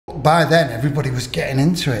But by then, everybody was getting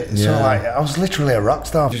into it. So like, I was literally a rock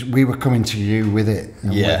star. We were coming to you with it.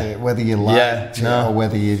 Whether you liked it or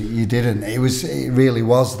whether you didn't. It really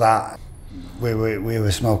was that. We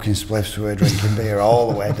were smoking spliffs, we were drinking beer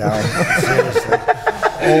all the way down. Seriously.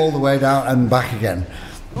 All the way down and back again.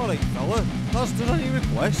 Alright fella, has done any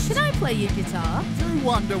requests? Can I play your guitar? Do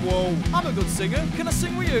Wonderwall. I'm a good singer. Can I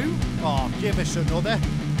sing with you? Oh, give us another.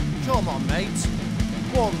 Come on, mate.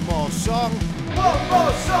 One more song. One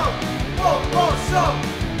more song. One more song.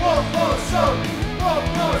 One more song. One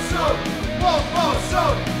more song. One more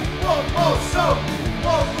song. One more song.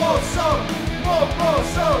 One more song. One more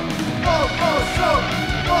song. One more song. One more song.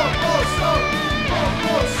 One more song. One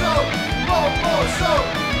more song. One more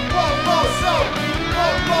song.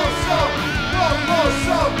 One more song. One more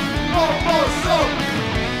song. One more song.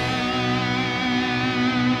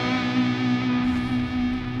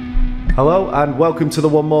 Hello and welcome to the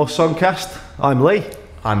One More Songcast. I'm Lee.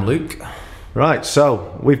 I'm Luke. Right,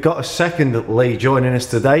 so we've got a second Lee joining us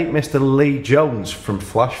today, Mr. Lea Jones from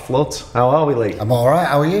Flash Floods. How are we, Lee? I'm all right.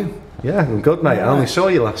 How are you? Yeah, I'm good, mate. I only saw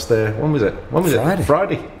you last. When was it?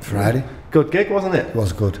 Friday. Friday. Good gig, wasn't it? It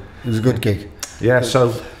was good. It was a good gig. Yeah.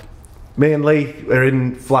 So me and Lee are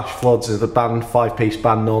in Flash Floods as a band, 5-piece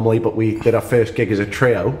band normally, but we did our first gig as a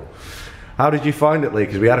trio. How did you find it, Lee?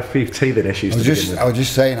 Because we had a few teething issues. I was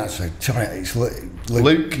just saying actually. Sorry, it's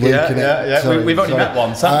Luke. Yeah. Sorry, we've only met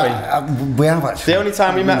once, haven't we? We have actually. The only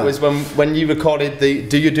time we met was when you recorded the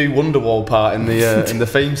 "Do You Do Wonderwall" part in the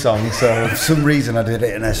theme song. So for some reason I did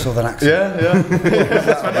it in a southern accent. Yeah.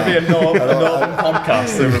 It's meant to be a northern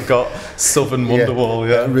podcast, so we've got southern Wonderwall.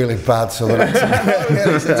 Yeah, really bad southern accent. I'm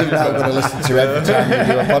going to listen to every time we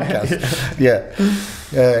do a podcast.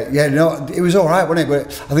 No, it was all right, wasn't it?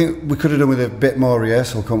 But I think we could have done with a bit more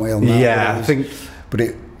rehearsal, couldn't we? On that? Yeah,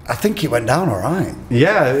 I think it went down all right.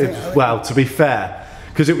 Yeah, well, to be fair,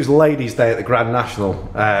 because it was Ladies' Day at the Grand National,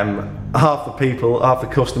 half the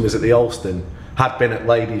customers at the Alston had been at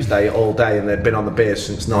Ladies' Day all day and they'd been on the beers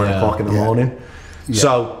since 9 o'clock in the morning. Yeah.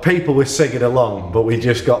 So people were singing along, but we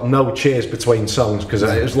just got no cheers between songs because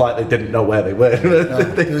it was like they didn't know where they were.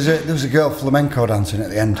 There was a girl flamenco dancing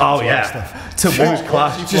at the end. Oh yeah, to what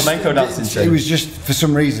class? Flamenco dancing. It was just for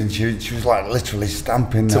some reason she was like literally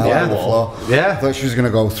stamping on the floor. Yeah, I thought she was going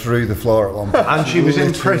to go through the floor at one point. And she was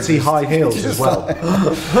in pretty high heels as well.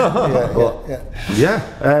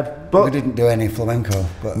 But we didn't do any flamenco.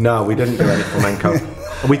 But no, we didn't do any flamenco.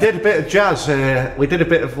 We did a bit of jazz. We did a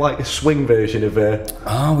bit of like a swing version of.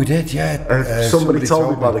 Oh, we did, yeah. Somebody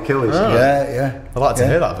told me by the Killers. Oh. Yeah. I'd like to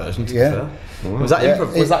hear that version. Was that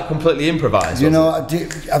was that completely improvised? You know,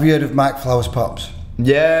 have you heard of Mike Flowers Pops?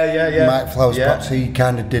 Yeah. Mike Flowers Pops. He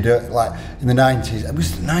kind of did it like in the 90s. It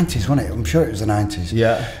was the 90s, wasn't it? I'm sure it was the 90s.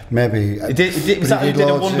 Yeah. Maybe. He did a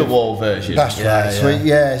Wonderwall version. That's right. So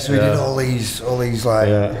he did all these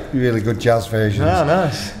like really good jazz versions. Oh,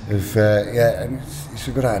 nice. And it's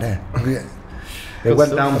a good idea. It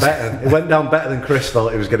went down better. It went down better than Chris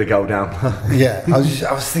thought it was going to go down. Yeah, I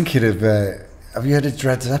was thinking of. Have you heard of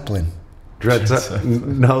Dred Zeppelin?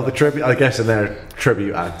 No, the tribute. I guess in their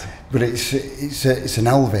tribute act. But it's an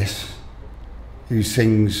Elvis who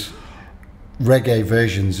sings reggae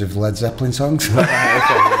versions of Led Zeppelin songs. So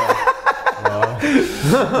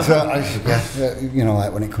you know,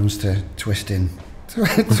 like when it comes to twisting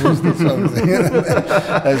songs,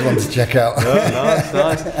 there's one to check out.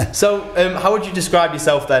 Nice. So, how would you describe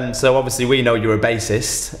yourself then? So, obviously, we know you're a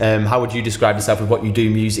bassist. How would you describe yourself with what you do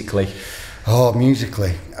musically? Oh,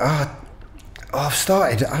 musically. I've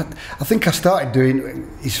started. I think I started doing.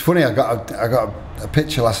 It's funny. I got a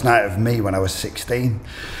picture last night of me when I was 16.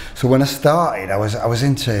 So when I started, I was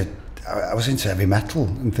into heavy metal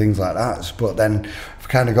and things like that. But then I've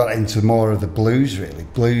kind of got into more of the blues, really,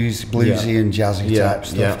 bluesy and jazzy type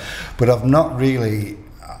stuff. Yeah. But I've not really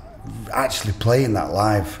actually playing that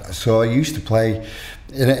live. So I used to play.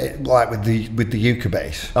 Like with the uke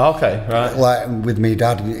bass. Okay, right. Like with me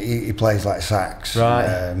dad, he plays like sax.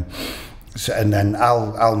 Right. So, and then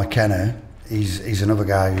Al McKenna, he's another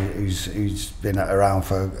guy who's been around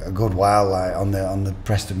for a good while, like on the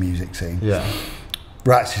Preston music scene. Yeah.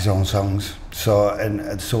 Writes his own songs. So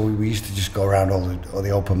so we used to just go around all the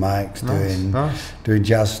open mics doing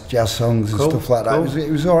jazz songs and stuff like that. Cool. It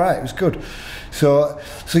was all right. It was good. So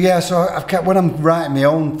I've kept, when I'm writing my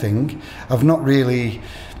own thing, I've not really.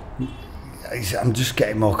 I'm just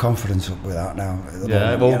getting more confidence up with that now.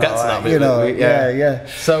 Yeah, we'll get to that bit. Yeah.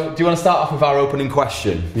 So, do you want to start off with our opening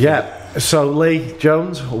question? Yeah. So, Lea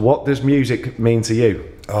Jones, what does music mean to you?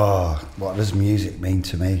 Oh, what does music mean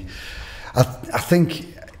to me? I think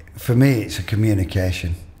for me, it's a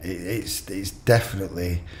communication. It's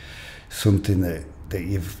definitely something that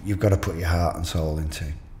you've got to put your heart and soul into.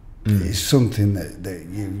 It's something that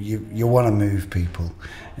you want to move people,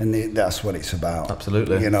 and that's what it's about.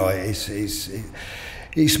 Absolutely. You know, it's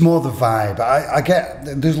more the vibe. I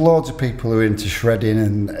get there's loads of people who are into shredding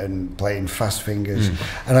and playing fast fingers,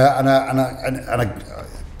 and I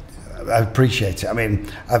appreciate it. I mean,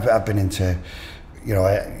 I've been into you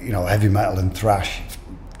know heavy metal and thrash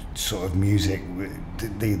sort of music. The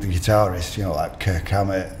guitarists, you know, like Kirk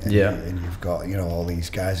Hammett, and you've got, you know, all these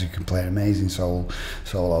guys who can play amazing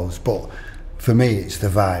solos. But for me, it's the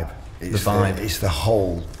vibe. It's the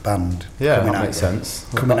whole band. Yeah, that makes sense.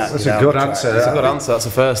 That's a good answer. That's a good answer. That's the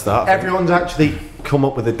first start. Everyone's actually come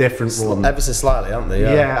up with a different one. Ever so slightly, haven't they?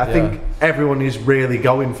 Yeah, I think everyone is really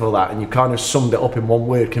going for that, and you kind of summed it up in one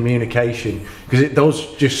word: communication. Because it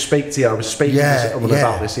does just speak to you. I was speaking to someone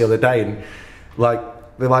about this the other day, and like.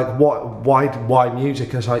 They're like, why music?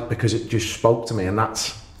 And it's like, because it just spoke to me, and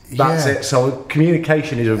that's it. So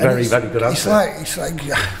communication is a very good answer. It's like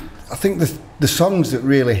I think the songs that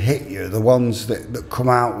really hit you are the ones that come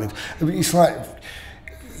out with. I mean, it's like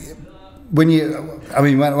when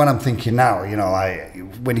I'm thinking now, you know, like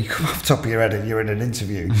when you come off the top of your head and you're in an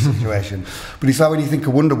interview situation, but it's like when you think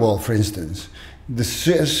of Wonderwall, for instance,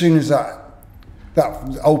 as soon as that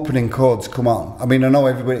opening chords come on. I mean, I know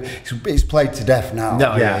everybody, it's played to death now.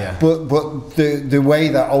 No, yeah. But the way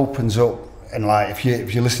that opens up, and like if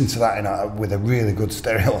you listen to that with a really good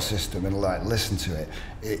stereo system and like listen to it,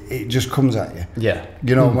 it just comes at you. Yeah.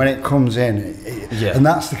 You know, when it comes in, and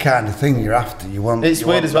that's the kind of thing you're after. You want. It's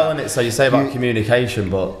weird as well, isn't it? So you say about communication,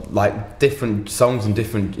 but like different songs and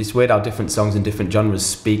different. It's weird how different songs and different genres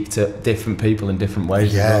speak to different people in different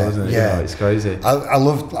ways. Yeah, as well, isn't it? yeah. You know, it's crazy. I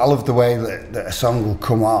love the way that a song will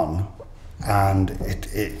come on, and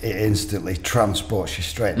it instantly transports you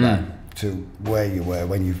straight back to where you were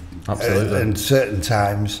when you. Absolutely. And certain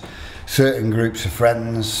times, certain groups of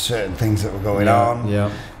friends, certain things that were going on,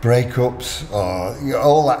 breakups, or you know,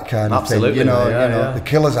 all that kind of thing. You know, the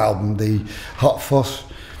Killers album, the Hot Fuzz.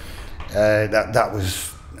 That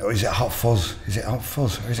was. Or is it Hot Fuzz? Is it Hot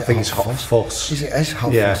Fuzz? Or is it I think it's Hot Fuzz. It's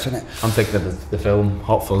Hot Fuzz, isn't it? I'm thinking of the film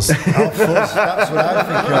Hot Fuzz. Hot Fuzz. That's what I'm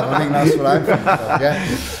thinking of. I think that's what I'm thinking of. Yeah.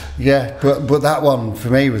 Yeah, but that one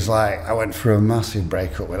for me was like I went through a massive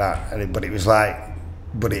breakup with that, but it was like,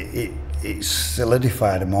 it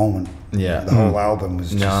solidified a moment. Yeah, the whole album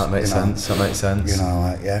was. Just, that makes sense. That makes sense. You know,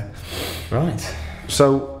 like Right.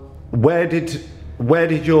 So where did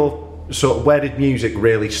music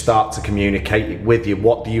really start to communicate with you?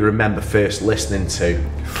 What do you remember first listening to?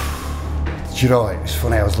 Do you know, it was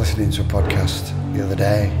funny. I was listening to a podcast the other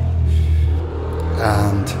day,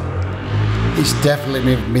 and it's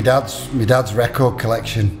definitely my dad's record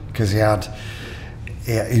collection, because he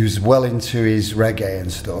was well into his reggae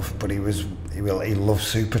and stuff, but he loved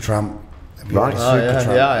Supertramp. Right.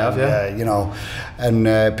 Supertramp? Yeah, I have. Yeah. You know, and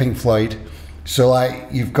Pink Floyd. So like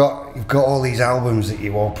you've got all these albums that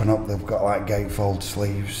you open up. They've got like gatefold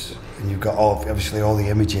sleeves, and you've got obviously all the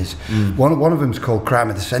images. One of them's called Crime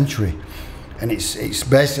of the Century, and it's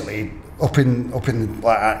basically up in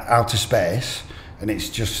like outer space, and it's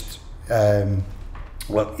just.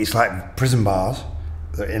 It's like prison bars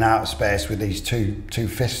in outer space with these two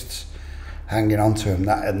fists hanging onto them.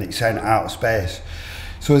 And it's in outer space.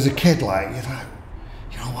 So as a kid, like you're like,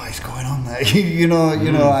 you know what is going on there? you know,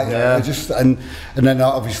 like just and then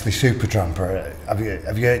obviously Supertramp. Have you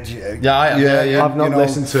heard? Yeah, I have. Yeah. I've not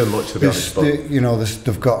listened to it much, to be honest. But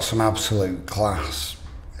They've got some absolute class.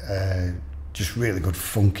 Just really good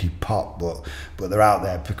funky pop, but they're out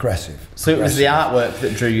there progressive. So it was the artwork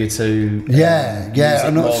that drew you to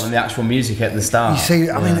music more than the actual music at the start. You see,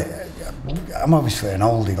 I mean, I'm obviously an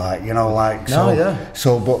oldie, like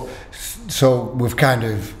so we've kind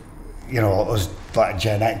of, you know, us like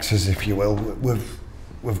Gen Xers, if you will, we've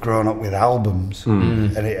grown up with albums,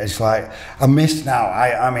 and it's like I miss now.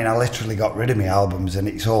 I mean, I literally got rid of my albums, and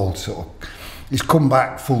it's all sort of. It's come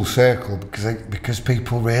back full circle because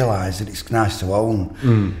people realise that it's nice to own.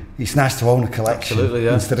 It's nice to own a collection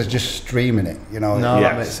instead of just streaming it. You know. No,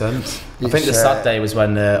 that makes sense. I think the sad day was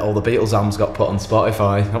when all the Beatles albums got put on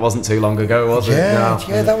Spotify. That wasn't too long ago, was it?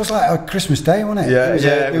 Yeah, that was like a Christmas Day, wasn't it?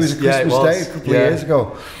 It was a Christmas Day a couple of years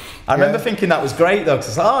ago. I remember thinking that was great though,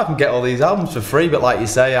 because I was like, I can get all these albums for free, but like you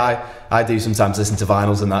say, I do sometimes listen to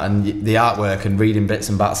vinyls and that, and the artwork and reading bits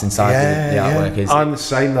and bats inside the artwork is. I'm the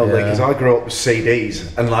same though, because I grew up with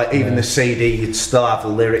CDs, and like even the CD, you'd still have the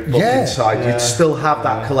lyric book inside. You'd still have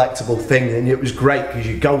that collectible thing, and it was great because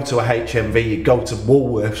you go to a HMV, you go to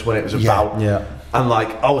Woolworths when it was about. And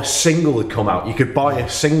like, a single had come out. You could buy a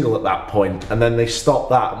single at that point, and then they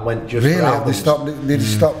stopped that and went just for albums.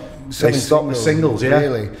 They stopped the singles,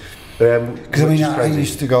 Really? Because I mean, I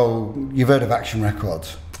used to go. You've heard of Action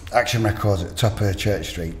Records? Action Records at the top of Church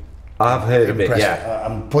Street. I've heard of it. Yeah,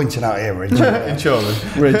 I'm pointing out here. We're in Chorley.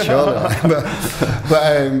 In We're in Chorley.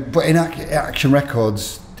 but in Action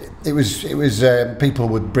Records, it was people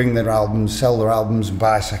would bring their albums, sell their albums, and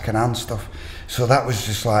buy second-hand stuff. So that was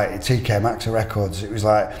just like TK Maxx Records. It was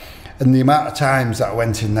like, and the amount of times that I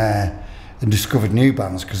went in there and discovered new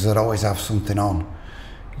bands because they'd always have something on.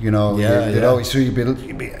 You know, you'd always, so you'd be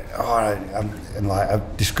and like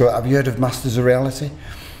I've discovered. Have you heard of Masters of Reality?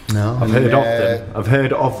 No, I've heard of them. I've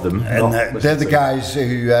heard of them. And they're the guys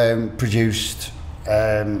who produced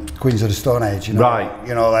Queens of the Stone Age. You know, right?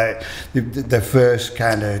 You know, like their first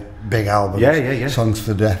kind of big album. Yeah. Songs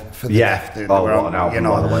for the Deaf. For the Deaf. Oh, what an album,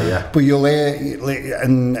 by the way. Yeah. But you'll hear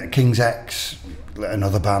and King's X,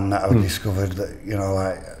 another band that I discovered that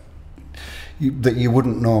that you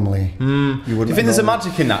wouldn't normally. You wouldn't. Do you think there's a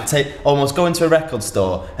magic in that? Almost going to a record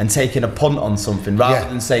store and taking a punt on something rather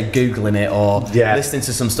than say Googling it or listening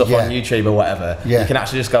to some stuff on YouTube or whatever. You can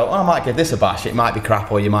actually just go, I might give this a bash. It might be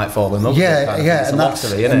crap, or you might fall in love with it. And that's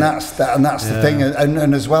the thing.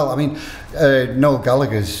 And as well, I mean, Noel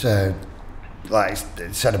Gallagher's said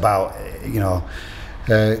about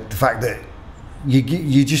the fact that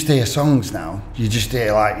you just hear songs now. You just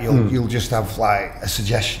hear you'll just have like a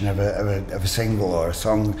suggestion of a single or a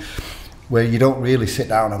song where you don't really sit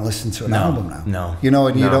down and listen to an album now. No, you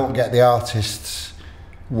don't get the artists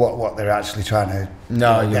what they're actually trying to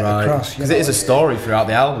get across. Because it is a story throughout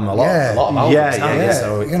the album. A lot of albums.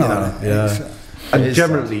 So And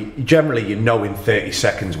generally, you know in 30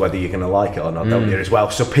 seconds whether you're going to like it or not, don't you? As well.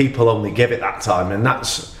 So people only give it that time, and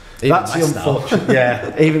that's the unfortunate.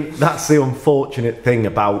 That's the unfortunate thing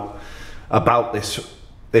about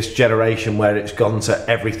this generation, where it's gone to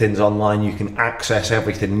everything's online. You can access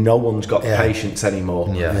everything. No one's got the patience anymore.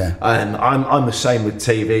 And I'm the same with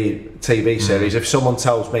TV series. If someone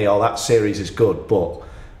tells me, "Oh, that series is good," but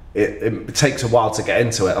it takes a while to get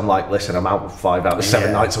into it, I'm like, listen, I'm out 5 out of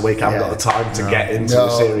 7 nights a week. I haven't got the time to get into the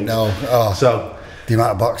series. So the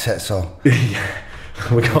amount of box sets,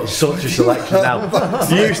 we got such a selection now.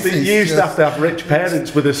 You used to have rich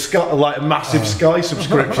parents with a massive Sky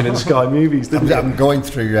subscription in Sky Movies, didn't you? I'm going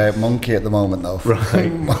through Monkey at the moment though.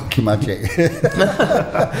 Right. Monkey Magic.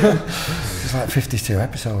 It's like 52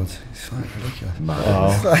 episodes. It's like ridiculous.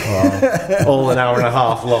 All an hour and a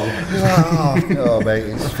half long. Oh mate,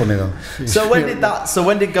 it's funny though. So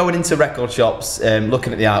when did going into record shops,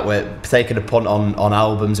 looking at the artwork, taking a punt on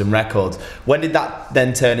albums and records, when did that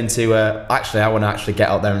then turn into actually I want to actually get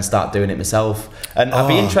out there and start doing it myself? And I'd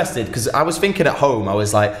be interested, because I was thinking at home, I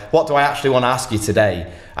was like, what do I actually want to ask you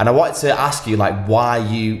today? And I wanted to ask you like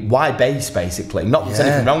why bass, basically. Not that there's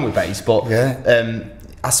anything wrong with bass, but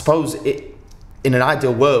I suppose in an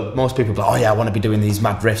ideal world, most people go, I want to be doing these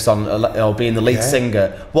mad riffs or being the lead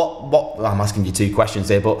singer. What I'm asking you 2 questions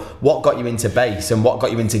here, but what got you into bass and what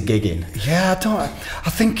got you into gigging? I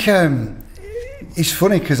think it's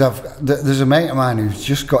funny because there's a mate of mine who's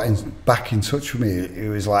just got back in touch with me, who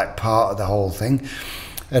was like part of the whole thing.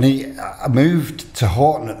 And I moved to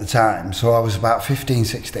Horton at the time, so I was about 15,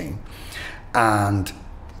 16. And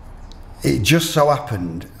it just so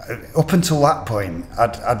happened, up until that point,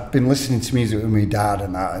 I'd been listening to music with my dad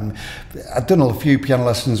and that, and I'd done a few piano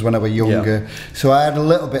lessons when I was younger, so I had a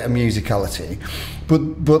little bit of musicality.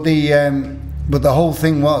 But the whole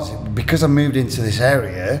thing was, because I moved into this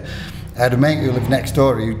area, I had a mate who lived next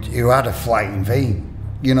door who had a flying V,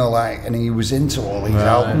 and he was into all these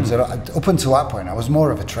albums. And up until that point, I was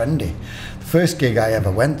more of a trendy. First gig I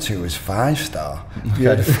ever went to was 5 Star. You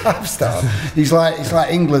heard of 5 Star? He's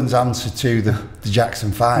like England's answer to the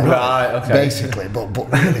Jackson 5, basically, but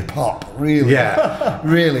really pop, really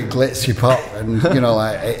glitzy pop, and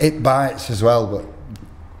it bites as well.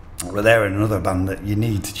 But they're another band that you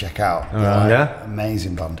need to check out.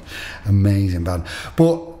 Amazing band.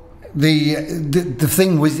 But the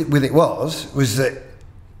thing with it was that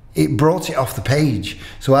it brought it off the page.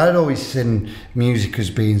 So I'd always seen music as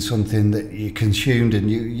being something that you consumed,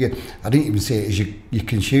 and you I didn't even see it as you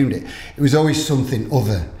consumed it. It was always something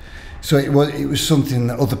other. So it was something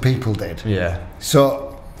that other people did.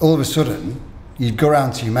 So all of a sudden, you'd go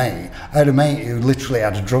around to your mate. I had a mate who literally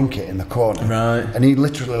had a drum kit in the corner, and he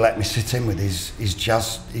literally let me sit in with his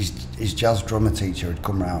jazz drummer teacher who'd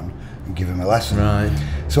come round and give him a lesson.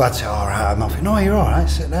 So I'd say, all right, I'm off. No, you're all right,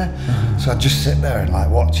 sit there. So I'd just sit there and like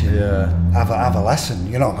watch him have a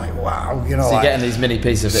lesson, like wow, So you're getting these mini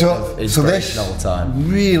pieces of inspiration all the time.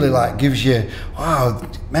 Really like gives you, wow,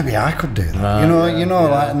 maybe I could do that.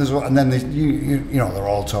 And then they're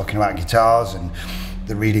all talking about guitars and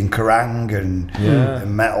they're reading Kerrang and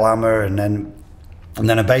Metal Hammer, and then And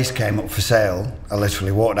then a bass came up for sale. I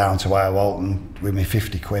literally walked down to Wire Walton with me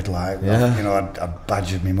 50 quid, like, you know, I'd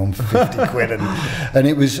badgered my mum for 50 quid, and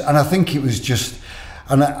it was, and I think it was just,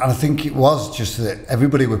 and I think it was just that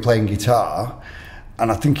everybody were playing guitar. And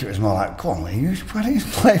I think it was more like, go on, Lee, why don't you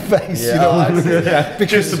play bass? You know, like,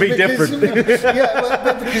 because, just to be different.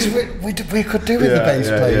 Because we could do with the bass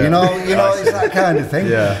player, you know, it's that kind of thing.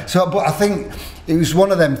 Yeah. So, but I think it was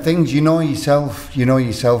one of them things. You know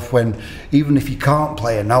yourself when, even if you can't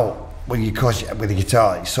play a note, with a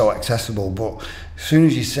guitar, it's so accessible. But as soon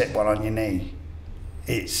as you sit one on your knee,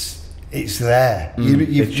 it's there.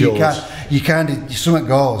 You kind of something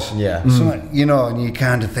goes. Something, you know, and you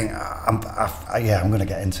kind of think, I'm going to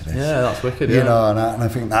get into this. Yeah, that's wicked. You know, and I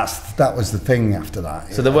think that was the thing after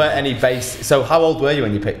that. So there weren't any bass. So how old were you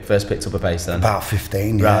when you first picked up a bass then? About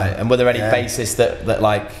 15. Right. And were there any bassists that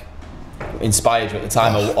like inspired you at the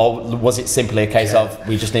time, or was it simply a case of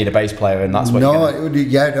we just need a bass player and that's what?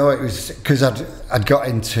 It was because I'd got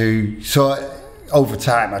into over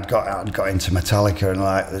time I'd got into Metallica, and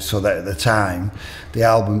like, so that at the time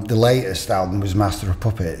the latest album was Master of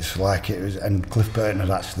Puppets, like it was, and Cliff Burton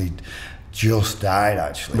had actually just died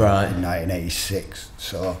in 1986,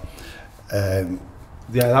 so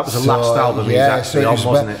that was the last album he was actually on,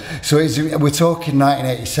 wasn't it? So we're talking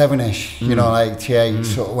 1987ish, you know, like 88,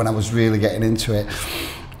 sort of when I was really getting into it,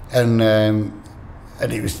 and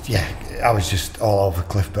it was, I was just all over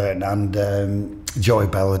Cliff Burton and Joey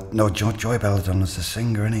Belladon was the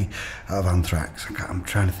singer, isn't he, out of Anthrax. I'm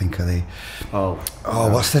trying to think of the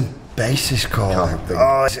what's the bassist called?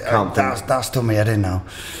 That's done me head in now.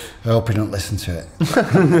 I hope he don't listen to it.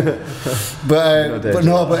 but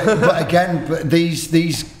again, these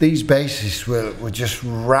bassists were just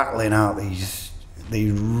rattling out these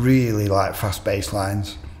really like fast bass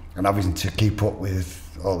lines, and having to keep up with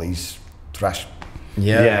all these thrash.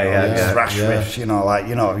 Thrash riffs, you know, like,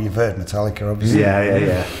 you know, you've heard Metallica, obviously.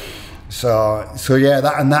 So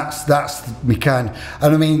that's me kind.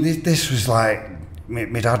 And I mean, this was like, my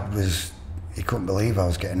dad was, he couldn't believe I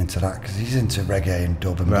was getting into that, because he's into reggae and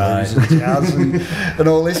dub and blues and jazz and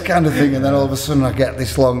all this kind of thing. And then all of a sudden I get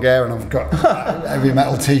this long hair and I've got heavy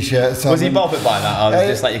metal t-shirts on. Was he bothered by that, or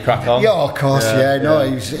just let you crack on? Yeah, of course.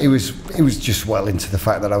 He was just well into the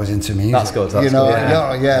fact that I was into music. That's good.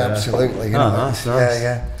 Absolutely. You know, that's nice.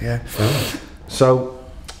 Yeah. So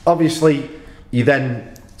obviously you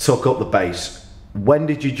then took up the bass. When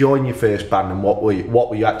did you join your first band, and what were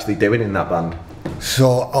you actually doing in that band?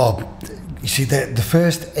 So, you see, the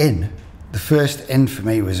first in for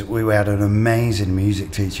me was we had an amazing music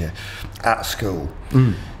teacher at school.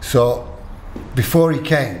 So before he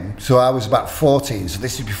came, so I was about 14, so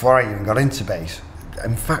this is before I even got into bass.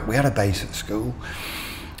 In fact, we had a bass at school,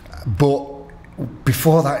 but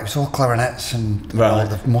before that it was all clarinets and all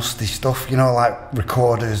the musty stuff, you know, like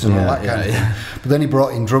recorders and all that kind of thing. But then he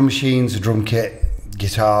brought in drum machines, a drum kit,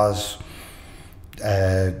 guitars,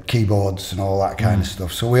 keyboards and all that kind of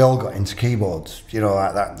stuff. So we all got into keyboards, you know,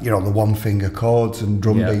 like that, you know, the one finger chords and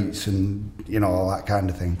drum beats and, you know, all that kind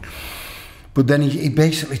of thing. But then he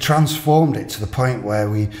basically transformed it to the point where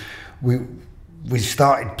we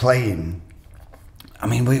started playing. I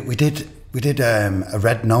mean, we did a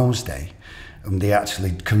Red Nose Day, and they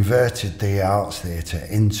actually converted the Arts Theatre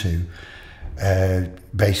into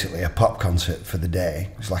basically a pop concert for the day.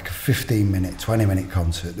 It was like a 15-minute, 20-minute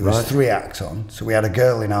concert. There was 3 acts on. So we had a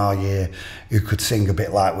girl in our year who could sing a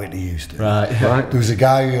bit like Whitney Houston. There was a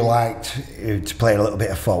guy who liked to play a little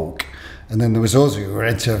bit of folk. And then there was us who were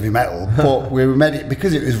into heavy metal. But we made it,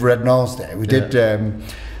 because it was Red Nose Day, we did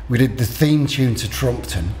the theme tune to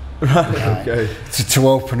Trumpton. To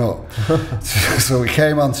open up. So we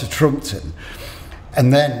came on to Trumpton.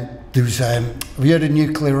 And then there was, have you heard of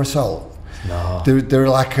Nuclear Assault? No. There were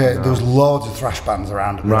like there was loads of thrash bands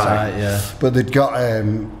around at the time. But they'd got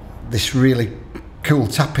this really cool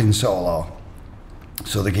tapping solo.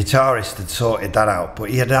 So the guitarist had sorted that out, but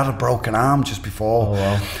he had a broken arm just before. Oh,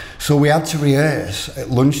 wow. So we had to rehearse at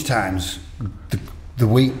lunchtimes the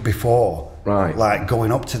week before, like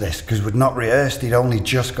going up to this, because we'd not rehearsed. He'd only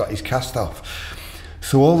just got his cast off.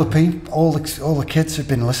 So all the kids had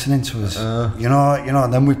been listening to us, you know,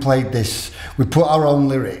 and then we played this. We put our own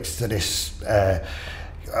lyrics to this.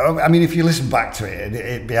 I mean, if you listen back to it,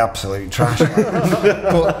 it'd be absolute trash.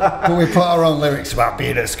 but we put our own lyrics about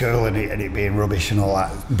being at school and it being rubbish and all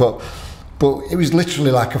that. But it was literally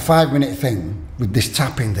like a 5-minute thing with this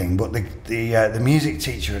tapping thing. But the music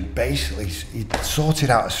teacher had basically he'd sorted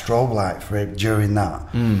out a strobe light for it during that.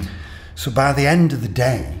 So by the end of the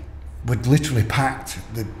day, we'd literally packed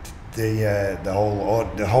the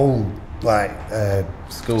whole like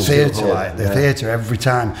School. theatre, like the theatre every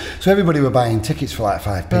time. So everybody were buying tickets for like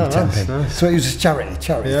 5p, 10p. Nice. So it was a charity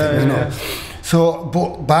thing, you know. So,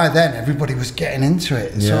 but by then everybody was getting into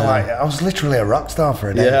it. So like, I was literally a rock star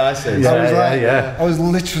for a day. Yeah, I see. I was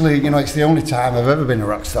literally, you know, it's the only time I've ever been a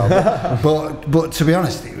rock star. but to be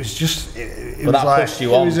honest, it was just, it was that like, pushed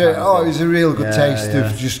you on, it was a real good taste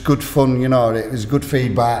of just good fun, you know. It was good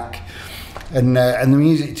feedback. And the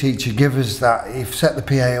music teacher give us that, he set the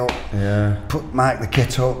PA up, put mic the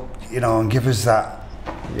kit up, you know, and give us that,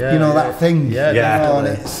 you know, that thing. Yeah, you know,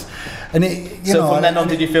 definitely. and it, you so know, from then on,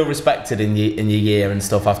 did you feel respected in your year and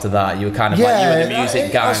stuff after that? You were kind of like, you were the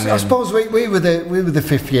music guy. I suppose we were the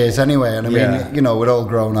fifth years anyway, and I mean, you know, we'd all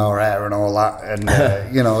grown our hair and all that,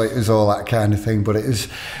 and you know, it was all that kind of thing. But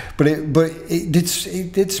it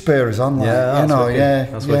did spur us on, like, you know,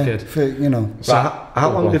 that's wicked. For, you know. So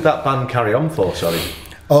how long did that band carry on for? Sorry.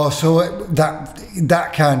 Oh, so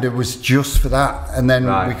that kind of was just for that, and then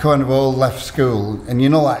we kind of all left school, and you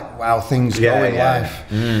know, like how things go in life.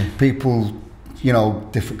 People, you know,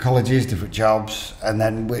 different colleges, different jobs, and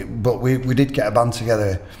then we did get a band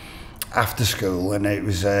together after school, and it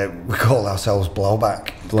was we called ourselves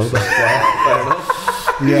Blowback. Fair enough.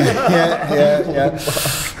 Yeah.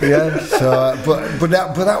 So, but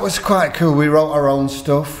that was quite cool. We wrote our own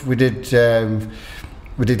stuff. We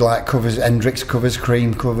did like covers, Hendrix covers,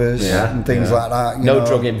 Cream covers, and things like that. You no know.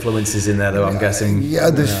 drug influences in there, though, I'm guessing.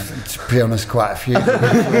 Yeah, there's, to be honest, quite a few drug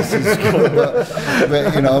influences,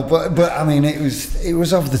 but you know, but I mean, it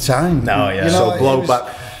was of the time. No, yeah. You know, So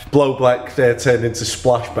Blowback turned into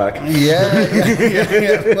Splashback. Yeah.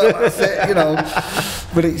 Well, that's it, you know.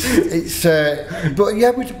 But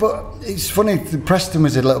it's funny. Preston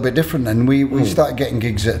was a little bit different then. We started getting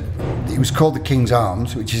gigs at, it was called the King's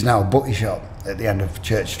Arms, which is now a butty shop at the end of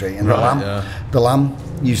Church Street, and the Lamb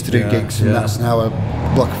used to do gigs, and that's now a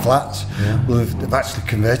block of flats. Well, they've actually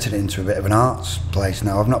converted it into a bit of an arts place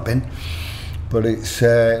now. I've not been, but it was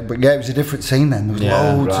a different scene then. There was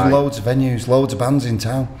loads and loads of venues, loads of bands in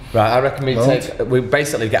town. Right, I reckon we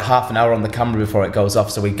basically get half an hour on the camera before it goes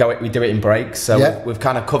off, so we do it in breaks. So we've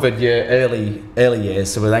kind of covered your early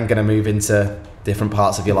years, so we're then going to move into different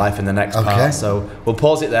parts of your life in the next part. So we'll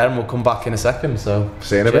pause it there and we'll come back in a second. So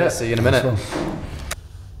see you in a bit. See you in a minute.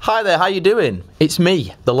 Hi there, how you doing? It's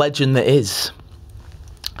me, the legend that is.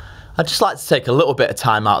 I'd just like to take a little bit of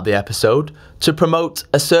time out of the episode to promote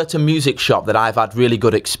a certain music shop that I've had really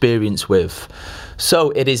good experience with. So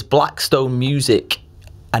it is Blackstone Music,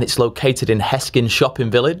 and it's located in Heskin Shopping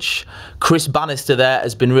Village. Chris Bannister there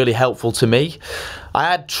has been really helpful to me. I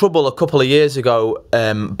had trouble a couple of years ago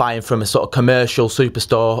buying from a sort of commercial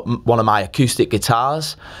superstore one of my acoustic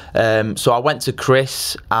guitars. So I went to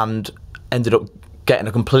Chris and ended up getting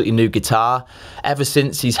a completely new guitar. Ever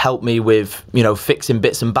since, he's helped me with, you know, fixing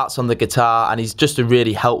bits and bats on the guitar, and he's just a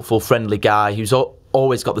really helpful, friendly guy who's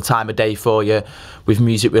always got the time of day for you with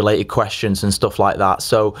music related questions and stuff like that.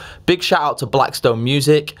 So big shout out to Blackstone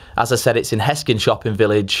Music. As I said, it's in Heskin Shopping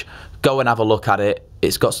Village. Go and have a look at it.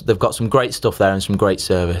 They've got some great stuff there and some great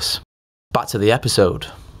service. Back to the episode.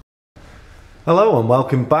 Hello and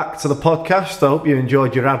welcome back to the podcast. I hope you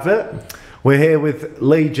enjoyed your advert. We're here with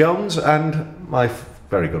Lea Jones and my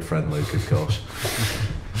very good friend Luke, of course.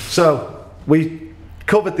 So we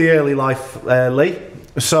covered the early life, Lee.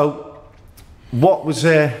 So what was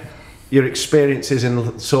your experiences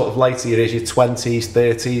in sort of later years, your 20s,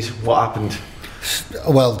 30s? What happened?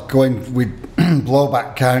 Well, going with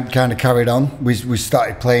Blowback kind of carried on. We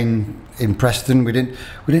started playing in Preston. We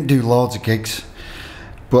didn't do loads of gigs,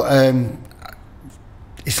 but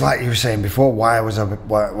it's like you were saying before. Why was I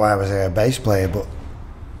a bass player? But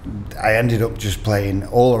I ended up just playing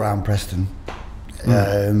all around Preston.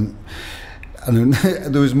 And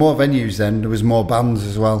there was more venues then. There was more bands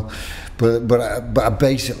as well. But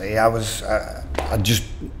basically I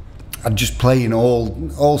just playing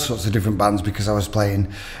all sorts of different bands because I was playing.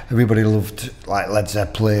 Everybody loved like Led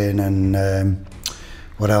Zeppelin and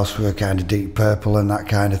what else were kind of Deep Purple and that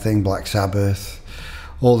kind of thing, Black Sabbath,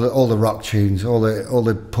 all the rock tunes, all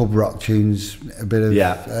the pub rock tunes, a bit of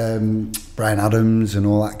Bryan Adams and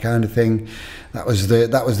all that kind of thing. That was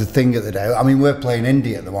the thing at the day. I mean, we're playing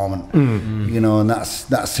indie at the moment, you know, and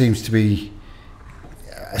that seems to be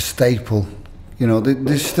a staple. You know,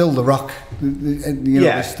 there's still the rock. You know,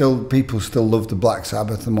 there's still people still love the Black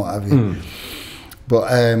Sabbath and what have you.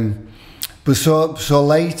 But so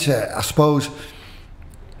later, I suppose,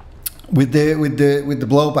 with the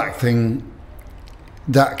Blowback thing,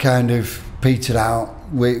 that kind of petered out.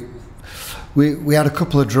 We had a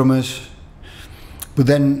couple of drummers, but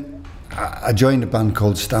then I joined a band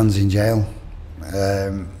called Stands in Jail,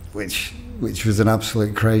 which which was an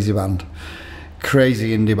absolute crazy band,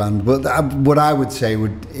 crazy indie band. But what I would say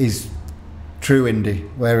is true indie,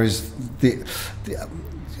 whereas the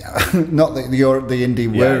not that the indie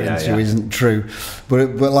we're into isn't true, but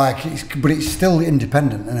it's still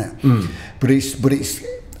independent, isn't it? But it's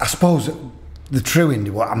I suppose the true indie.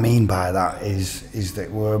 What I mean by that is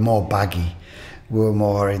that we're more baggy, we're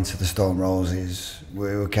more into the Stone Roses.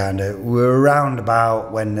 We were around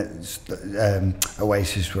about when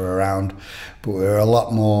Oasis were around, but we were a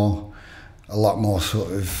lot more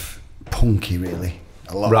sort of punky, really.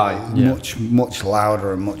 A lot much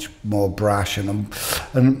louder and much more brash, and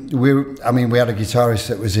we had a guitarist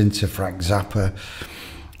that was into Frank Zappa,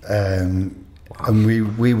 and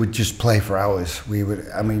we would just play for hours.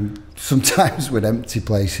 Sometimes we'd empty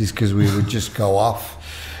places because we would just go off.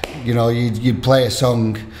 You'd play a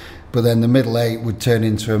song, but then the middle 8 would turn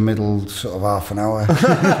into a middle sort of half an hour.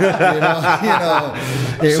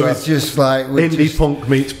 It was just like indie punk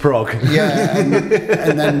meets prog. Yeah,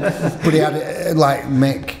 and then but he had like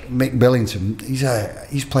Mick Billington.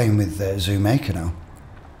 He's playing with Zoommaker now,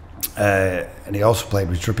 and he also played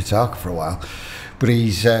with Trippy Tarker for a while. But he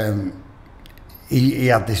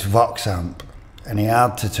had this Vox amp, and he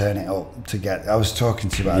had to turn it up to get. I was talking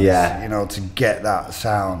to you about this, to get that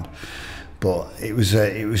sound. But it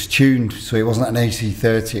was tuned, so it wasn't an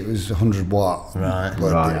AC30. It was 100 watt. Right.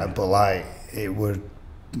 But like it would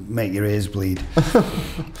make your ears bleed.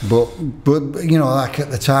 but like at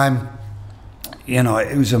the time,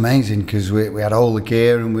 it was amazing because we had all the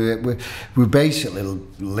gear and we basically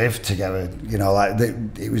lived together.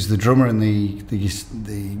 It was the drummer and the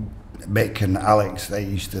Mick and Alex. They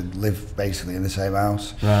used to live basically in the same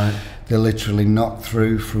house. Right. They literally knocked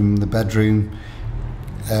through from the bedroom.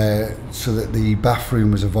 So that the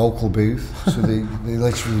bathroom was a vocal booth, so they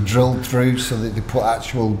literally drilled through so that they put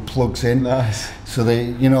actual plugs in. Nice. So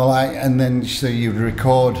they, and then so you'd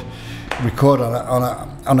record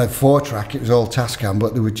on a 4-track. It was all Tascam,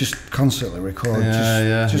 but they would just constantly record.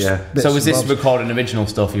 So was this recording original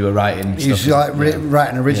stuff you were writing? He was like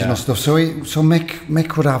writing original stuff. So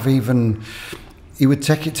Mick would have he would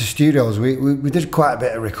take it to studios. We did quite a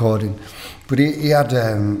bit of recording. But he had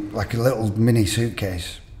like a little mini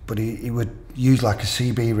suitcase, but he would use like a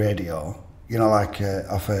CB radio,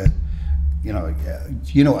 off a, you know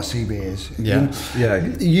what a CB is.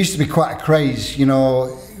 It used to be quite a craze,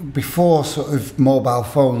 before sort of mobile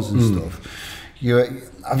phones and stuff.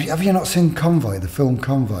 Have you not seen Convoy, the film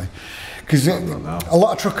Convoy? Because a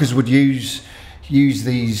lot of truckers would use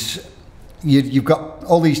these. You've got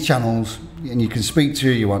all these channels, and you can speak to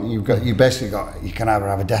who you want. You can either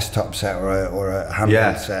have a desktop set or a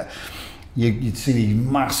handheld set. You'd see these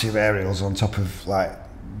massive aerials on top of like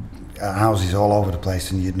houses all over the place,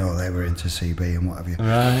 and you'd know they were into CB and what have you.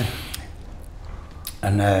 Right.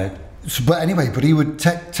 And but he would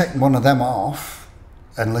take one of them off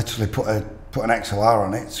and literally put an XLR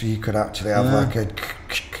on it, so you could actually have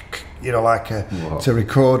to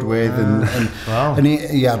record with, and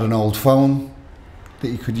he had an old phone that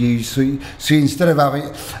you could use. So instead of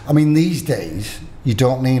having, these days you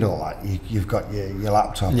don't need all that. You've got your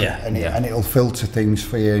laptop, and it'll filter things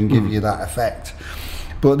for you and give you that effect.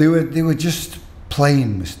 But they were just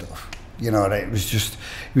playing with stuff, and it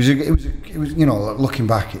was looking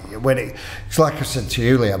back it's like I said to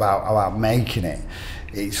you earlier about making it.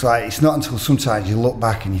 It's like it's not until sometimes you look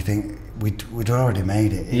back and you think we'd already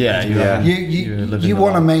made it. You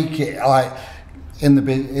want to make it like in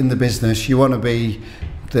the business. You want to be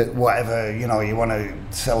that whatever you want to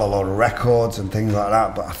sell a lot of records and things like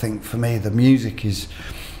that. But I think for me, the music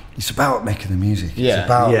it's about making the music. It's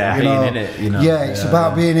about being in it. It's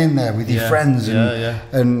about being in there with your friends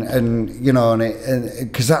and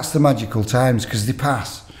because that's the magical times, because they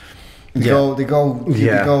pass. They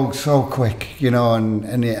go so quick, we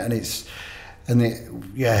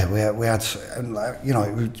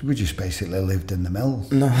just basically lived in the mill.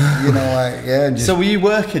 So were you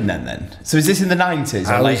working then? So is this in the 90s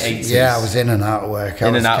or late 80s? Yeah, I was in and out of work.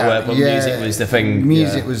 But music was the thing.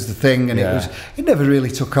 Music was the thing, and it never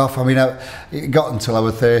really took off. It got until I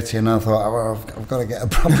was 30, and I thought, I've got to get a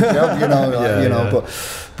proper job,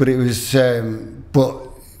 But it was,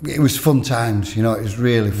 it was fun times, it was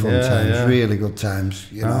really fun times, really good times,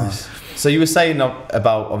 Nice. So you were saying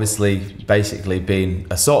about obviously basically being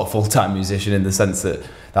a sort of full-time musician in the sense that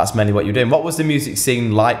that's mainly what you're doing. What was the music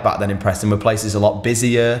scene like back then in Preston? Were places a lot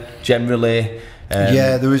busier generally?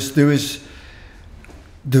 There was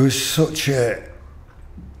such a.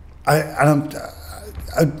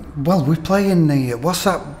 We play in the what's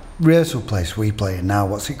that rehearsal place we play in now.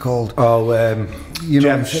 What's it called? Oh, You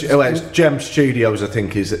know, it's Gem Studios, I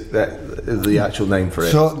think, is the actual name for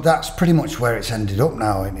it. So that's pretty much where it's ended up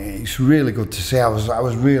now, and it's really good to see. I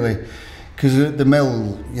was really, because the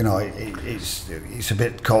mill, you know, it's a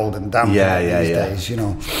bit cold and damp these days, you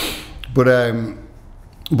know. But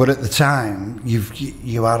at the time,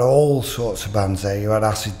 you had all sorts of bands there. You had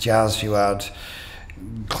acid jazz, you had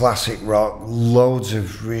classic rock, loads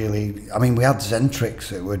of really. I mean, we had Zentrix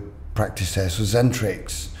that would practice there. So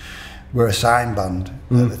Zentrix were a sign band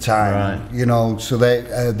at the time, right. you know. So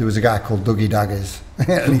there was a guy called Dougie Daggers,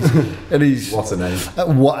 and he's What a name!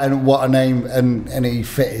 What a name! And he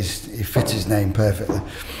fit his name perfectly.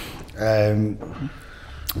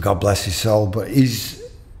 God bless his soul.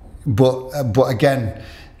 But again,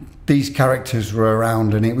 these characters were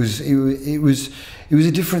around, and it was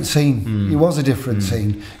a different scene. It was a different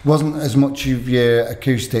scene. It wasn't as much of your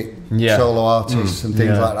acoustic solo artists and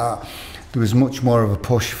things like that. There was much more of a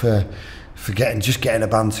push for getting a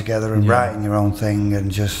band together and writing your own thing, and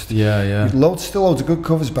just still loads of good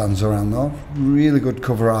covers bands around though. Really good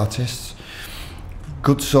cover artists.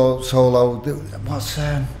 Good solo. What's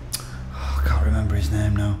I can't remember his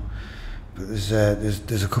name now. But there's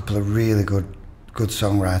a couple of really good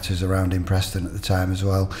songwriters around in Preston at the time as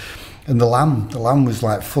well. And the Lamb was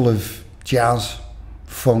like full of jazz,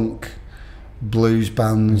 funk, blues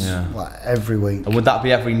bands, like every week. And would that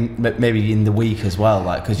be maybe in the week as well?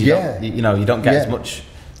 Like, because you don't get as much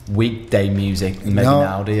weekday music maybe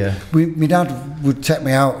now, do you? My dad would take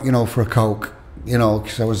me out, you know, for a Coke, you know,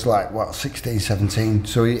 because I was like 16, 17.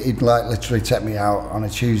 So he'd like literally take me out on a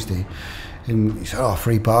Tuesday. And he said, "Oh,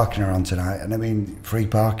 free parking are on tonight." And I mean, free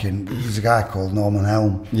parking. There's a guy called Norman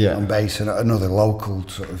Helm on bass, and another local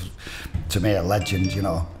sort of, to me, a legend, you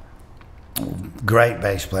know. Great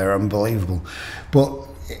bass player, unbelievable. But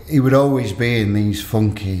he would always be in these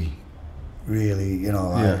funky, really, you know,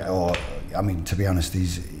 like, or I mean, to be honest,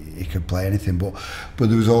 he could play anything. But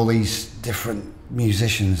there was all these different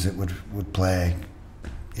musicians that would play,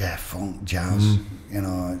 funk, jazz, you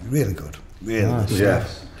know, really good good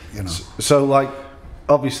stuff. You know. So, like,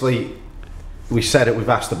 obviously, we've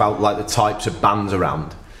asked about like the types of bands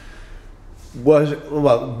around.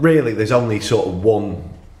 Really, there's only sort of one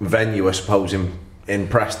venue, I suppose, in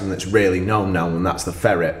Preston that's really known now, and that's the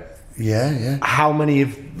Ferret. Yeah. How many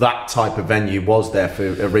of that type of venue was there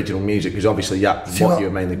for original music? Because obviously, you were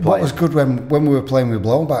mainly playing. What was good when we were playing with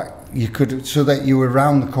Blowback, you could, so that you were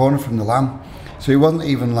round the corner from the Lamb. So it wasn't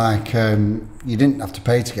even like you didn't have to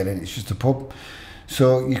pay to get in. It's just a pub.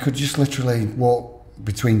 So you could just literally walk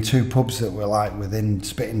between two pubs that were like within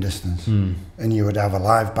spitting distance, and you would have a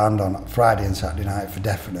live band on Friday and Saturday night for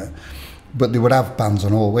definite, but they would have bands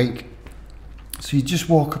on all week. So you just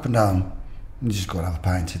walk up and down and just go and have a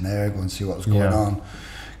pint in there, go and see what was going on,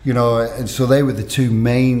 you know. And so they were the two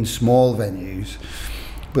main small venues.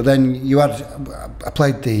 But then you had, I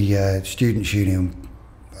played the Students' Union,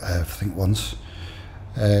 I think once.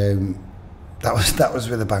 That was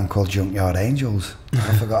with a band called Junkyard Angels.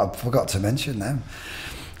 I forgot to mention them.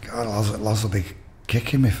 God, Loz will be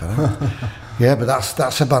kicking me for that. Yeah, but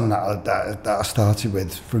that's a band that I started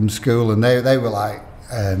with from school, and they were like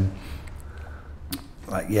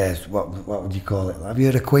what would you call it? Have you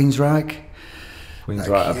heard of Queensryche? Queensryche,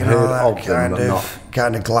 like, I've heard of them, but not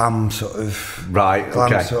kind of glam sort of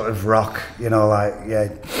sort of rock, you know,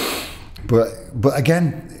 like but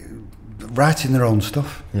again, writing their own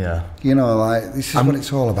stuff. Yeah. You know, like, this is what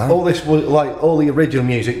it's all about. All this was like, all the original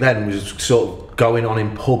music then was sort of going on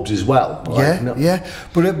in pubs as well. Like, yeah.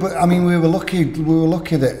 But I mean, we were lucky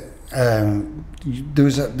that there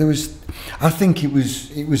was I think it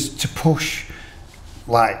was to push,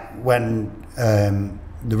 like, when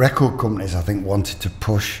the record companies, I think, wanted to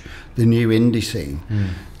push the new indie scene,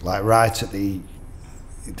 like right at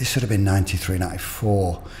this would have been 93,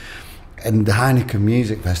 94. And the Heineken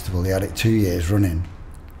Music Festival, they had it 2 years running.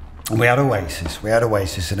 And we had Oasis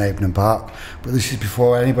in Avenham Park. But this is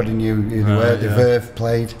before anybody knew who they were. The Verve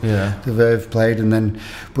played. Yeah. The Verve played, and then,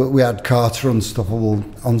 but we had Carter,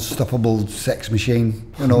 Unstoppable Sex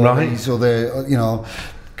Machine, and all these other, you know,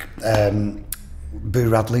 Boo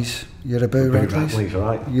Radleys. You had a Boo Radleys?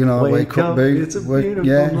 Right. You know, Wake Up Boo. It's a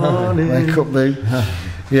beautiful morning. Wake Up Boo.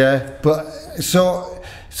 Yeah, but so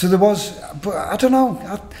there was, but I don't know.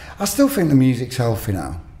 I still think the music's healthy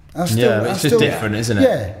now. It's just different, isn't it?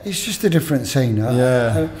 Yeah, it's just a different scene.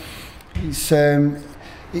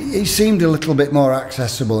 It seemed a little bit more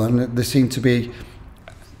accessible, and there seemed to be.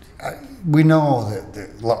 We know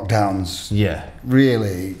that lockdowns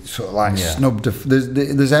really sort of like snubbed.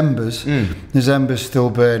 There's embers. There's embers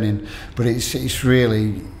still burning, but it's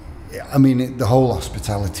really I mean, the whole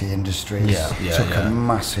hospitality industry took a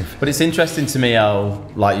massive. But it's interesting to me how,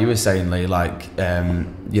 like you were saying, Lee, like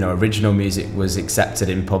you know, original music was accepted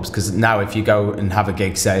in pubs, because now if you go and have a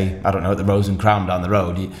gig, say, I don't know, at the Rose and Crown down the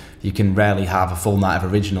road, you can rarely have a full night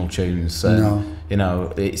of original tunes. No. You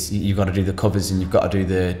know, you've got to do the covers and you've got to do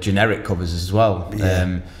the generic covers as well.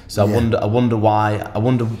 So I wonder why. I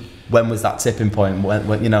wonder when was that tipping point?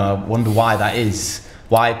 When you know, I wonder why that is.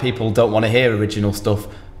 Why people don't want to hear original stuff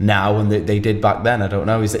now and they did back then. I don't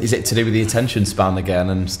know. Is it to do with the attention span again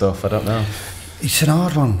and stuff? I don't know. It's an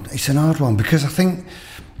hard one. It's an hard one, because I think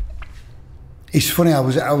it's funny. I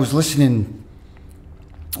was listening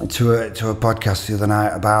to a podcast the other night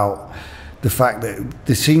about the fact that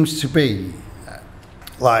there seems to be,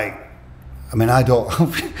 like, I mean, I don't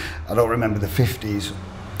remember the 50s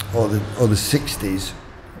or the 60s,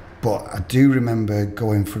 but I do remember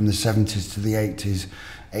going from the 70s to the 80s,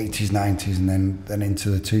 90s, and then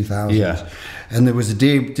into the 2000s. Yeah. And there was a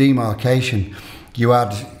demarcation. You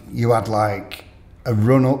had like a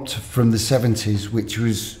run up from the 70s, which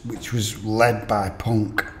was led by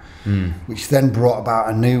punk, which then brought about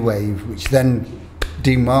a new wave, which then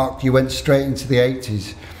demarked. You went straight into the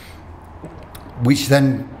 80s, which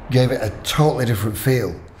then gave it a totally different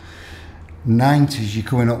feel. 90s, you're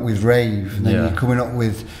coming up with rave, and then you're coming up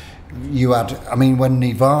with, you had, I mean, when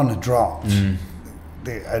Nirvana dropped,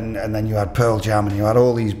 and then you had Pearl Jam, and you had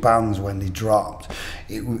all these bands when they dropped,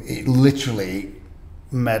 it literally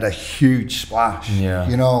made a huge splash. Yeah.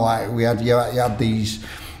 You know, like you had these,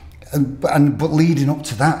 but leading up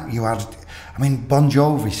to that, you had, I mean, Bon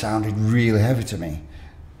Jovi sounded really heavy to me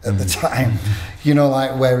at the time, you know,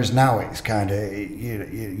 like, whereas now it's kind of,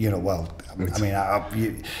 you know, well, I mean,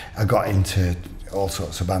 I got into all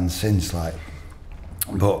sorts of bands since, like,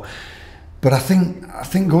 but I think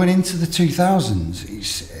going into the 2000s,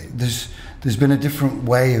 there's been a different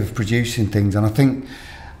way of producing things, and I think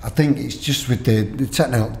it's just with the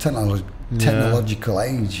technological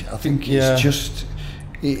age. I think it's just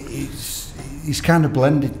it's kind of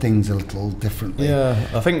blended things a little differently. Yeah,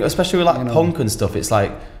 I think especially with like punk and stuff, it's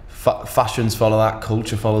like fashions follow that,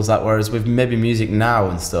 culture follows that, whereas with maybe music now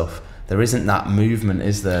and stuff, there isn't that movement,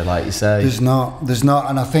 is there? Like you say, there's not,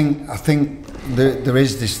 and I think there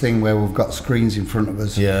is this thing where we've got screens in front of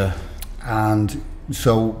us. Yeah, and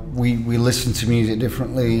so we listen to music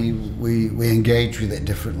differently, we engage with it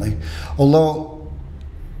differently. Although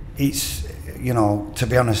it's, you know, to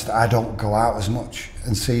be honest, I don't go out as much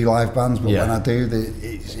and see live bands, but when I do,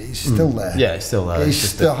 it's still there. Yeah, it's still there.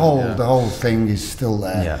 It's the whole thing is still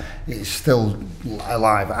there. Yeah. It's still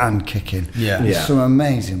alive and kicking. Yeah. There's some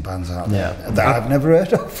amazing bands out there that I've never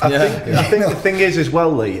heard of. I think the thing is as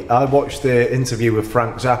well, Lee, I watched the interview with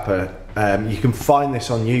Frank Zappa. You can find this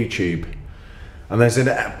on YouTube, and there's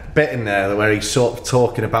a bit in there where he's sort of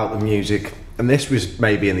talking about the music, and this was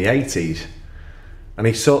maybe in the 80s, and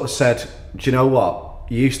he sort of said, do you know what?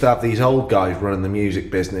 You used to have these old guys running the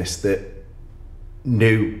music business that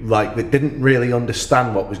knew, like, they didn't really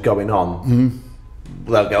understand what was going on.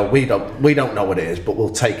 They'll go, we don't know what it is, but we'll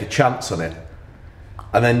take a chance on it.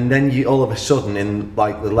 And then you all of a sudden, in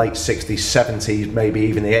like the late 60s, 70s, maybe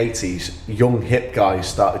even the 80s, young hip guys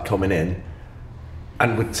started coming in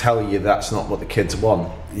and would tell you that's not what the kids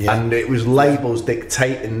want. And it was labels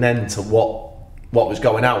dictating then to what was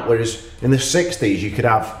going out. Whereas in the 60s,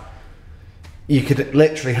 you could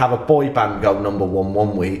literally have a boy band go number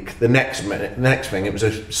one week. The next thing, it was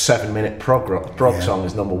a 7-minute prog song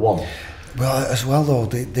as number one. Well, as well though,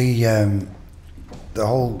 the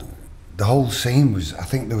whole scene was, I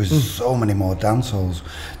think there was so many more dance halls.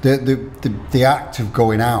 The act of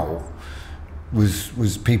going out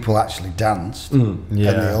was people actually danced, and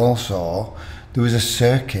they also, there was a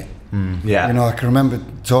circuit. You know, I can remember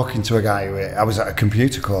talking to a guy I was at a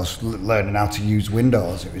computer course learning how to use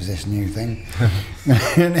Windows. It was this new thing,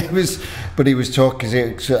 and but he was talking.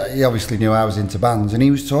 He obviously knew I was into bands, and he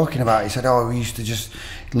was talking about. He said, "Oh, we used to just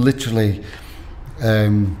literally."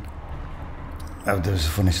 There was a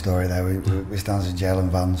funny story there. We stand in jail and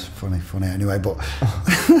vans. Funny anyway. But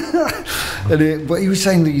but he was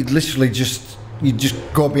saying that you'd literally just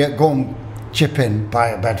go and chip in, buy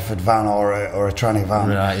a Bedford van or a tranny van,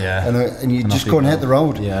 right? Yeah, and you just go and hit the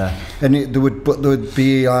road. Yeah, and there would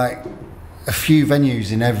be like a few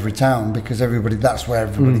venues in every town, because that's where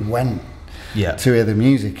everybody went. Yeah, to hear the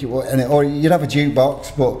music, or you'd have a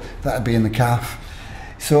jukebox, but that'd be in the cafe.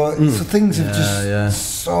 So things have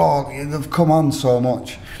just they've come on so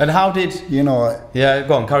much. And how did Yeah,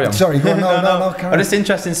 go on, carry on. Sorry, go on, no, carry on. But it's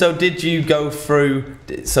interesting. So, did you go through?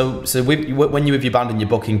 So when you were with your band and you're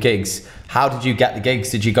booking gigs, how did you get the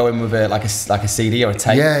gigs? Did you go in with like a CD or a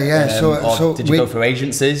tape? Yeah. Or did you go through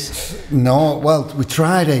agencies? No, well, we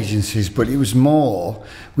tried agencies, but it was more.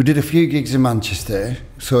 We did a few gigs in Manchester,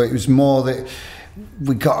 so it was more that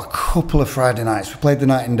we got a couple of Friday nights. We played the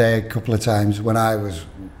Night and Day a couple of times when I was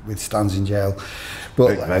with Stans in jail.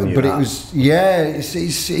 But venue, it was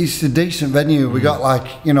it's a decent venue. We got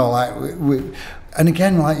we and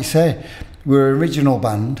again, like you say, we're an original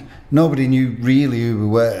band. Nobody knew really who we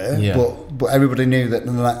were, but everybody knew that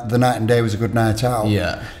the Night and Day was a good night out.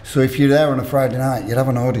 Yeah. So if you're there on a Friday night, you'd have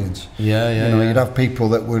an audience. You'd have people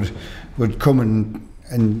that would come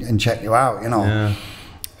and check you out.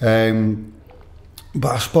 But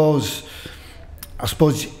I suppose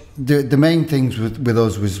the main things with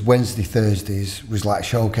us was Wednesday, Thursdays was like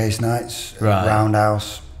showcase nights,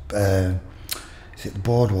 Roundhouse. Is it the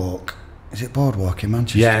Boardwalk? Is it Boardwalk in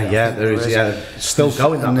Manchester? Yeah, there is. Yeah, still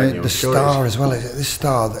going that venue. The Star as well. Is it the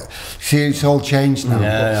Star? See, it's all changed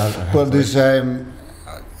now. But there's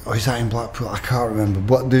is that in Blackpool? I can't remember.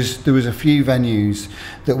 But there was a few venues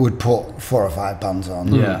that would put 4 or 5 bands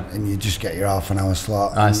on. And you just get your half an hour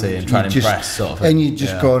slot. I see, and try and impress sort of thing. And you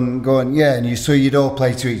just go and and so you'd all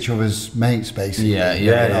play to each other's mates basically.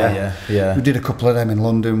 Yeah. We did a couple of them in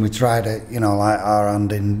London. We tried it, like our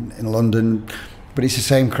hand in London, but it's the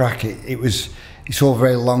same crack. It's all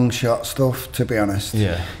very long shot stuff, to be honest.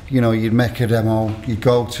 Yeah. You'd make a demo, you'd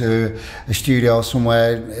go to a studio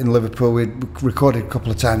somewhere in Liverpool. We'd recorded a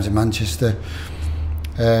couple of times in Manchester.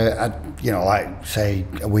 Like say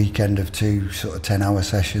a weekend of 2 sort of 10-hour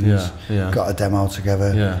sessions. Got a demo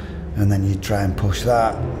together. And then you'd try and push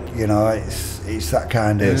that. It's that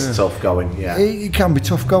kind of. It's tough going. Yeah. It can be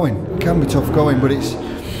tough going.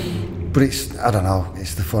 But it's I don't know.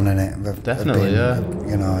 It's the fun in it. Definitely, I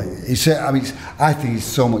think it's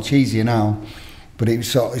so much easier now, but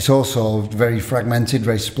it's also very fragmented,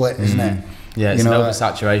 very split, isn't it? Yeah, it's an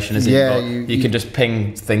oversaturation, isn't it? You can just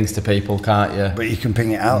ping things to people, can't you? But you can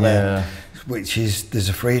ping it out there, which is there's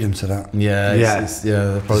a freedom to that. There's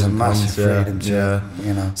a massive freedom to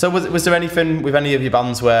it. So was there anything with any of your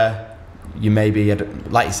bands where you maybe had,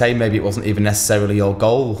 like you say, maybe it wasn't even necessarily your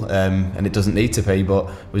goal, and it doesn't need to be, but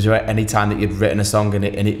was there any time that you'd written a song and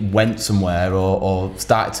it went somewhere or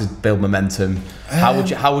started to build momentum? How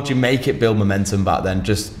would you make it build momentum back then?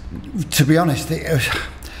 Just to be honest,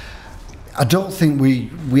 I don't think we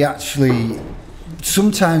actually.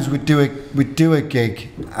 Sometimes we'd do a gig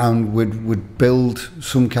and would build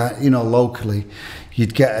some kind, locally.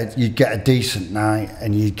 You'd get a decent night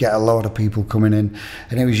and you'd get a load of people coming in,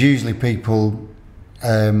 and it was usually people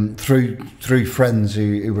through friends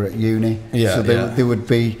who were at uni. So there would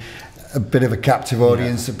be a bit of a captive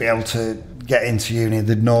audience to be able to get into uni.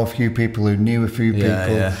 They'd know a few people who knew a few people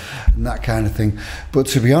and that kind of thing. But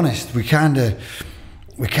to be honest, we kind of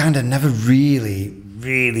never really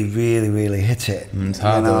hit it. It's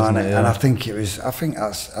hard, and I think it was. I think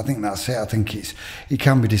that's it. I think it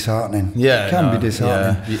can be disheartening. Yeah, it can be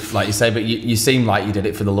disheartening. Yeah. Like you say, but you seem like you did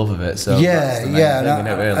it for the love of it. So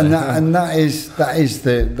and that is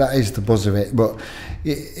the buzz of it. But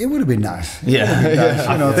it would have been nice.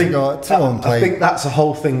 I think that's the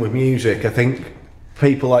whole thing with music. I think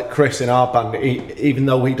people like Chris in our band, even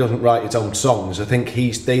though he doesn't write his own songs, I think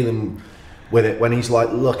he's dealing with it when he's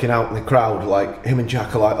like looking out in the crowd, like him and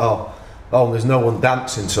Jack are like, oh, there's no one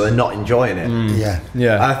dancing, so they're not enjoying it.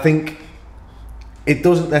 I think it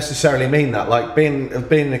doesn't necessarily mean that. Like being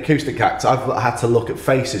an acoustic act, I've had to look at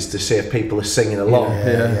faces to see if people are singing along.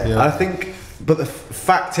 I think, but the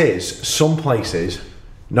fact is, some places,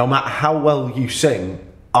 no matter how well you sing,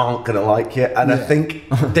 aren't gonna like you, and I think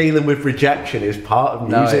dealing with rejection is part of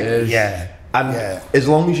music. No, it is. And as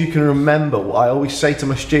long as you can remember what I always say to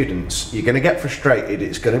my students, you're going to get frustrated,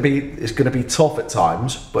 it's going to be tough at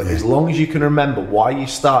times, but as long as you can remember why you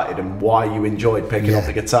started and why you enjoyed picking up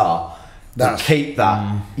the guitar, keep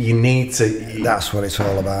that. You need to. That's what it's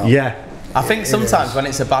all about. I think sometimes when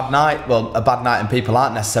it's a bad night and people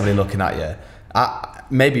aren't necessarily looking at you,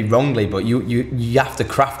 maybe wrongly, but you have to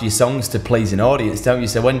craft your songs to please an audience, don't you?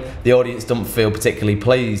 So when the audience don't feel particularly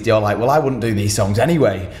pleased, you're like, well, I wouldn't do these songs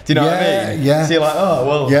anyway. Do you know what I mean? Yeah. So you're like, oh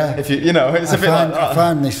well, if it's a bit like that. I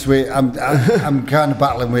find this week, I'm kind of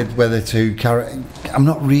battling with whether to carry. I'm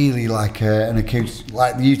not really like an acoustic,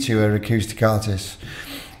 like you two are acoustic artists,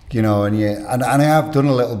 and I have done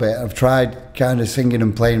a little bit. I've tried kind of singing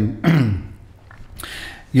and playing,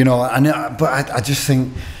 but I just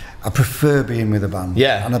think. I prefer being with a band.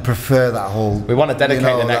 Yeah. And I prefer that whole... We want to dedicate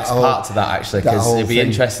the next part to that, actually, because it'd be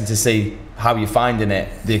interesting to see how you're finding it,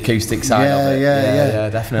 the acoustic side of it. Yeah,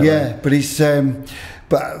 definitely. Yeah, but it's...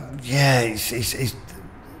 it's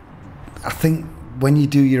I think when you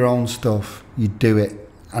do your own stuff, you do it,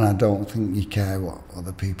 and I don't think you care what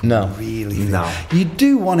other people really think. No. You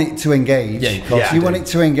do want it to engage. Yeah, of course you want it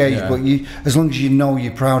to engage, Yeah. but you, as long as you know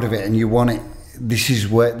you're proud of it and you want it, this is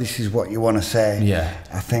what you want to say. Yeah.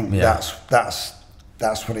 I think that's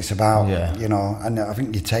what it's about. Yeah. You know, and I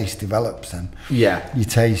think your taste develops then. Yeah. Your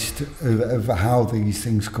taste of how these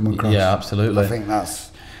things come across. Yeah, absolutely. I think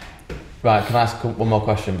that's... Right, can I ask one more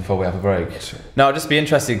question before we have a break? No, I'd just be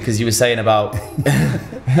interested because you were saying about...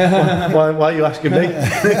 why are you asking me?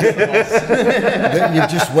 You've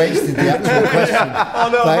just wasted the actual question. Oh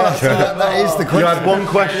no, that is the question. You had one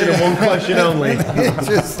question and one question only.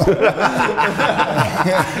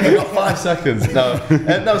 You've got 5 seconds.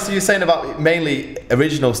 No, so you're saying about mainly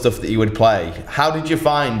original stuff that you would play. How did you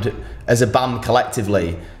find, as a band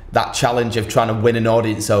collectively, that challenge of trying to win an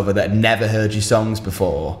audience over that had never heard your songs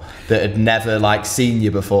before, that had never seen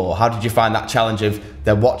you before? How did you find that challenge of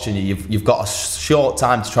they're watching you, you've got a short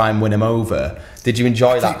time to try and win them over? Did you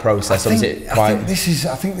enjoy that process? I think this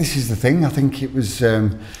is the thing. I think it was. I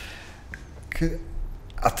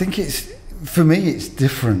think it's, for me, it's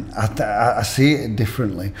different. I see it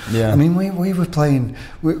differently. Yeah. I mean, we were playing.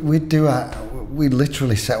 We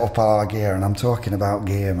literally set up our gear, and I'm talking about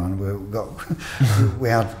gear, man. We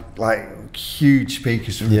had huge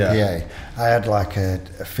speakers from the PA. I had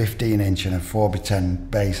a 15-inch and a 4x10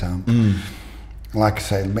 bass amp. Like I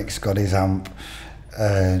say, Mick's got his amp.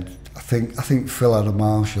 I think Phil had a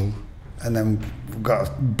Marshall, and then we've got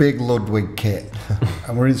a big Ludwig kit,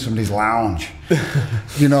 and we're in somebody's lounge,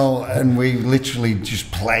 you know, and we literally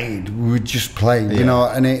just played. We would just play, you know,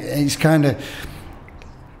 and it's kind of,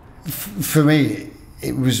 for me,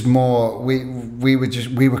 it was more, we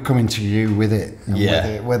were coming to you with it,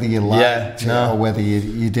 and whether you liked it or whether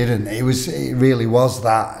you didn't. It really was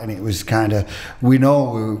that, and it was kind of, we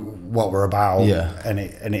know what we're about, and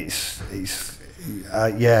it's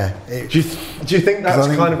do you think that's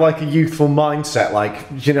kind of like a youthful mindset?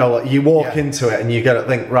 You walk into it and you got to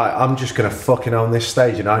think, right, I'm just going to fucking own this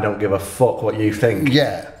stage, and I don't give a fuck what you think.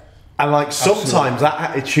 Yeah. And sometimes that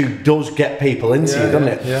attitude does get people into you, doesn't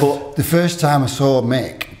it? Yeah. But the first time I saw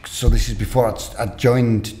Mick, so this is before I'd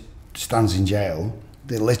joined Stands in Jail,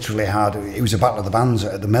 they literally had, it was a battle of the bands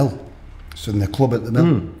at the Mill, so in the club at the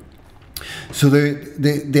Mill. So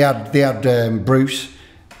they had Bruce,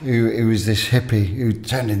 who was this hippie who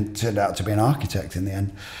turned out to be an architect in the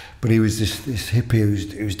end, but he was this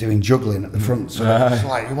hippie who was doing juggling at the front. So it's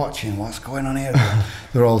like, you're watching, what's going on here?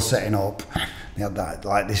 They're all setting up. They had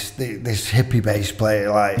that this hippie bass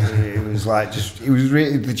player,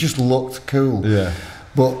 they just looked cool. Yeah.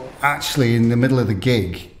 But actually, in the middle of the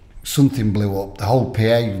gig, something blew up. The whole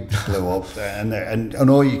PA blew up, and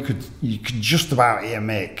all you could just about hear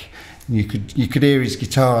Mick. You could hear his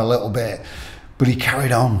guitar a little bit, but he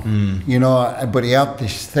carried on, you know. But he had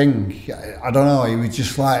this thing. I don't know. He was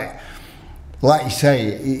just like you say.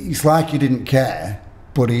 It's like he didn't care,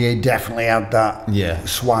 but he definitely had that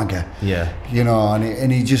swagger. Yeah. You know,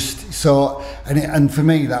 and he just and for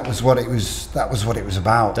me that was what it was. That was what it was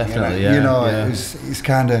about. Definitely. You know, it's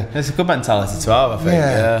kind of. It's a good mentality to have, I think.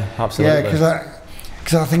 Yeah, absolutely. Yeah,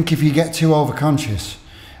 because I think if you get too overconscious,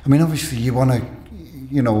 I mean, obviously you want to.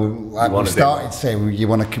 You know, like we started saying, you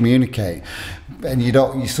want to communicate, and you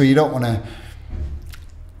don't want to.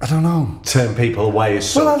 I don't know. Turn people away as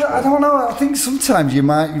such. Well, I don't know. I think sometimes you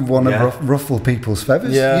might want to ruffle people's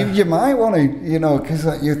feathers. Yeah. You might want to, you know, because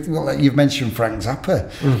you've mentioned Frank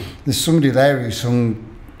Zappa. There's somebody there who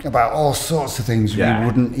sung about all sorts of things we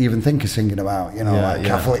wouldn't even think of singing about. You know,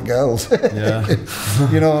 Catholic girls.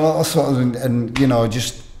 You know, all sorts of, and you know,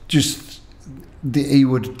 he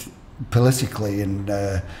would. Politically and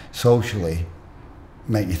socially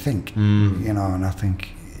make you think, you know, and I think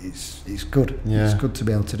it's good. It's good to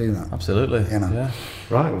be able to do that. Absolutely. You know. Yeah.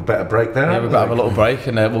 Right, we better break there. Yeah, we better have a little break,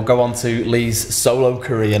 and we'll go on to Lee's solo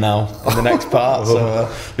career now in the next part. So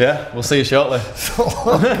we'll see you shortly.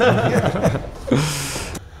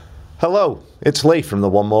 Hello, it's Lee from the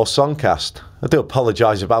One More Songcast. I do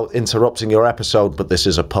apologise about interrupting your episode, but this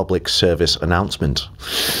is a public service announcement.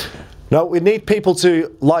 No, we need people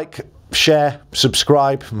to like, share,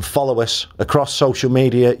 subscribe and follow us across social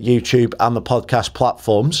media, YouTube and the podcast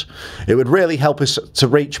platforms. It would really help us to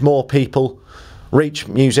reach more people, reach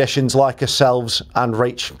musicians like ourselves and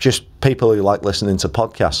reach just people who like listening to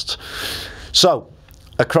podcasts. So,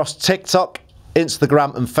 across TikTok,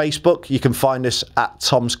 Instagram and Facebook, you can find us at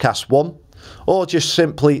TomsCast1. or just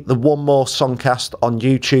simply the One More Songcast on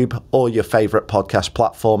YouTube or your favourite podcast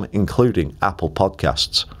platform, including Apple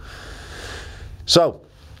Podcasts. So,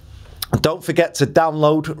 don't forget to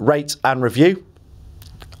download, rate and review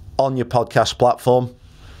on your podcast platform.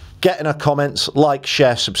 Get in our comments, like,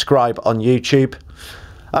 share, subscribe on YouTube.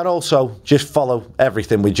 And also, just follow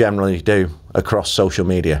everything we generally do across social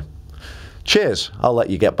media. Cheers. I'll let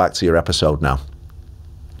you get back to your episode now.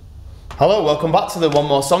 Hello, welcome back to the One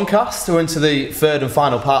More Songcast. We're into the third and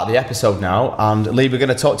final part of the episode now. And Lee, we're going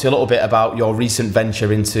to talk to you a little bit about your recent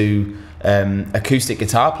venture into acoustic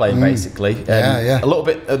guitar playing, basically. A little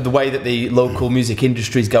bit of the way that the local music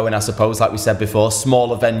industry is going, I suppose, like we said before,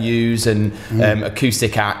 smaller venues and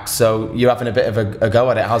acoustic acts. So you're having a bit of a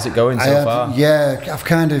go at it. How's it going so far? Yeah, I've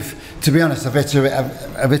kind of, to be honest, I've hit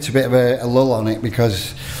a bit of a lull on it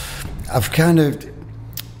because I've kind of,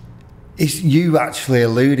 you actually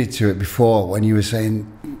alluded to it before when you were saying,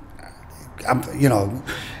 you know,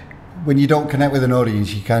 when you don't connect with an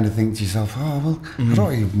audience, you kind of think to yourself, oh, well, I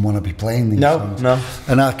don't even want to be playing these songs. No.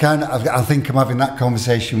 And I think I'm having that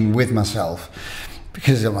conversation with myself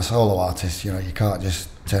because I'm a solo artist, you know, you can't just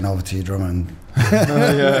turn over to your drummer and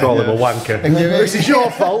call him a wanker. This is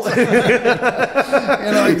your fault. You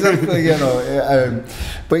know, exactly, you know.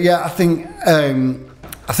 But yeah, I think I'm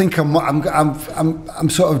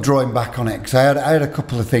sort of drawing back on it because I had a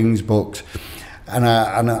couple of things booked, and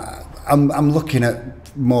I'm looking at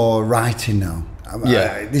more writing now.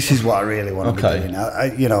 This is what I really want to be doing.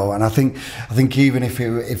 You know, and I think even if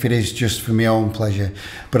it is just for my own pleasure,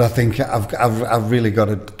 but I think I've really got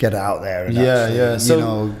to get it out there. And actually, So you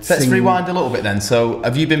know, let's rewind a little bit then. So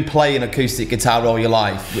have you been playing acoustic guitar all your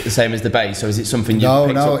life, the same as the bass, or is it something you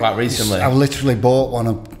picked up quite recently? I've literally bought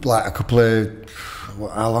one like a couple of.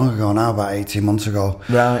 How long ago now? About 18 months ago.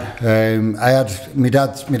 Right. I had my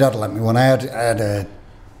dad lent me one. I had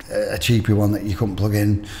a cheapy one that you couldn't plug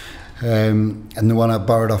in, and the one I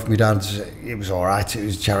borrowed off my dad's, it was all right. It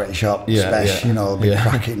was charity shop, you know,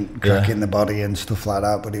 cracking the body and stuff like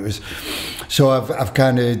that. But it was, so I've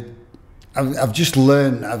just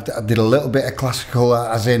learned. I did a little bit of classical,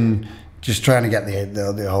 as in just trying to get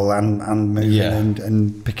the whole hand moving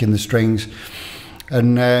and picking the strings,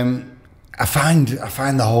 and. I find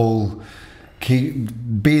the whole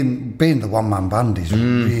being the one man band is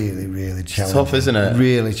really challenging. It's tough, isn't it?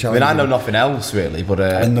 Really challenging. I mean, I know nothing else really, but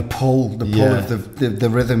and the pull of the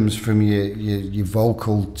rhythms from your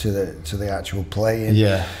vocal to the actual playing,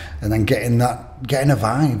 and then getting a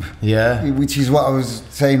vibe, which is what I was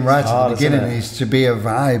saying right at the beginning, is to be a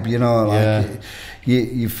vibe, you know, like.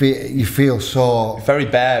 You feel so very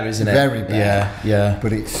bare, isn't it? Very bare.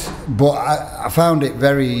 But I found it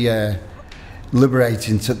very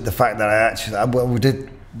liberating to the fact that we did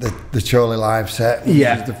the Chorley live set,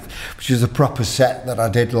 which is a proper set that I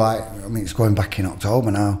did. Like, I mean, it's going back in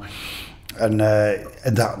October now, and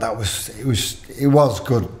that was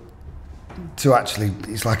good. To actually,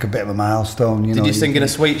 it's like a bit of a milestone, you know. Did you sing in a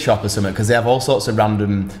sweet shop or something? Because they have all sorts of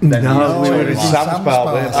random venues. No, we were in Sam's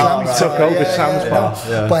Bar. We took over Sam's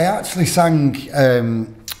Bar. But I actually sang,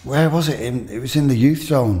 where was it? It was in the youth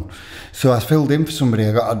zone. So I filled in for somebody.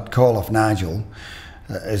 I got a call off Nigel,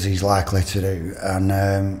 as he's likely to do. And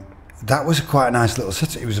that was quite a nice little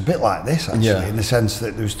set. It was a bit like this, actually, in the sense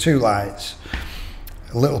that there was 2 lights,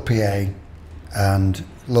 a little PA, and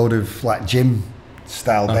a load of like gym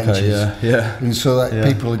style benches, and so that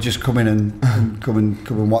people would just come in and come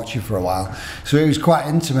and watch you for a while. So it was quite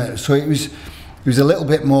intimate. So it was a little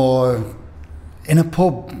bit more in a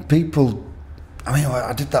pub. People, I mean,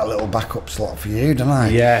 I did that little backup slot for you, didn't I?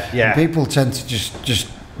 And people tend to just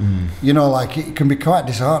you know, like, it can be quite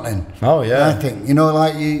disheartening. I think, you know,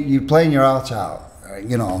 like you playing your heart out,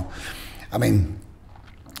 you know. I mean,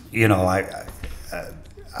 you know, like.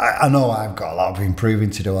 I know I've got a lot of improving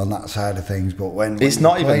to do on that side of things, but when it's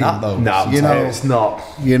not even that though. No, you know, it's not.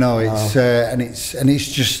 You know, it's and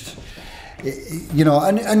it's just, you know,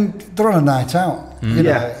 and they're on a night out. You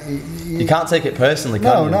know, you can't take it personally,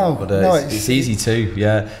 can you? No, but it's easy too.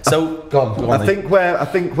 Yeah. So go on, I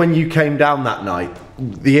think when you came down that night,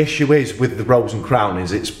 the issue is with the Rose and Crown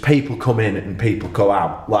is it's people come in and people go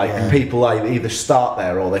out. Like people like either start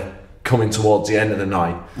there or they come in towards the end of the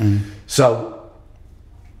night. So.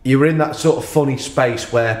 You're in that sort of funny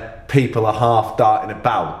space where people are half darting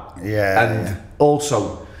about.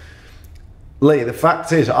 Also, Lee, the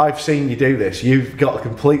fact is, I've seen you do this. You've got a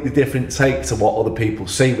completely different take to what other people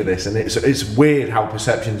see with this, and it's weird how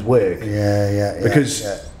perceptions work.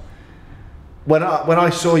 Because when I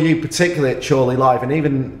saw you, particularly at Chorley Live, and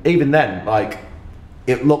even then, like,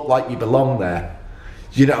 it looked like you belonged there.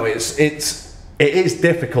 You know, it's it is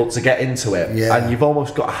difficult to get into it, and you've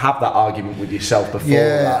almost got to have that argument with yourself before.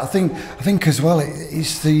 I think as well.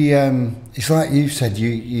 It's like you said.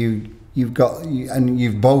 You've got, and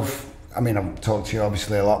you've both. I mean, I've talked to you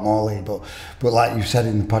obviously a lot more, Lee, but like you said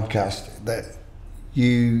in the podcast, that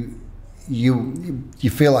you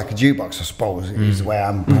feel like a jukebox, I suppose, is the way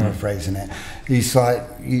I'm paraphrasing it. It's like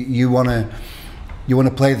you want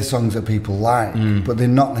to play the songs that people like, but they're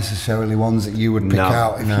not necessarily ones that you would pick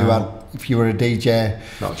out if you were a DJ.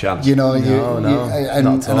 Not a chance. And not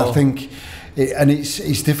at all. I think,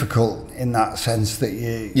 it's difficult in that sense that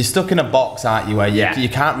you're stuck in a box, aren't you? Where you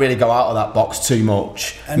can't really go out of that box too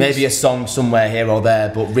much. And maybe a song somewhere here or there,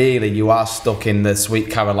 but really you are stuck in the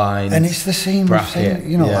Sweet Caroline. And it's the same bracket.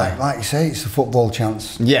 Like you say, it's a football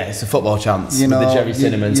chance. Yeah, it's a football chance. With the Jerry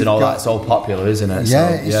Cinnamons and all that. It's all popular, isn't it?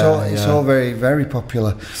 It's all very, very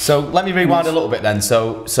popular. So let me rewind a little bit then.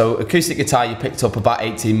 So acoustic guitar you picked up about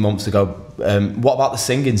 18 months ago. What about the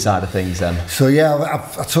singing side of things then? So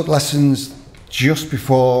I took lessons just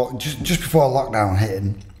before lockdown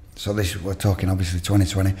hitting. So we're talking obviously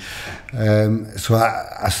 2020. So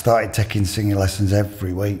I started taking singing lessons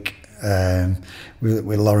every week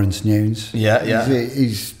with Lawrence Nunes.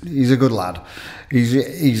 He's a good lad. He's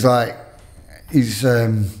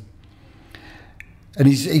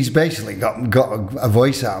basically got a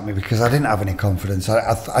voice out of me because I didn't have any confidence.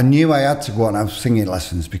 I knew I had to go and have singing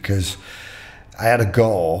lessons because I had a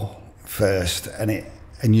go first,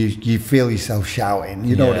 and you feel yourself shouting,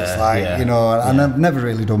 you know what it's like, and I've never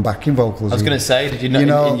really done backing vocals. I was going to say, did you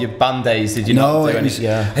not, in your band days, did you not do anything?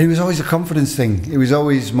 And it was always a confidence thing. It was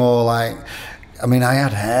always more like, I mean, I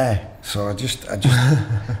had hair, so I'd just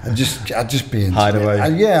be into hide away.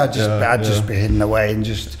 I'd just be hidden away and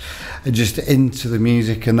just into the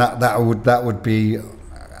music, and that would be,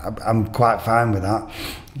 I'm quite fine with that,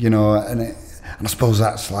 and I suppose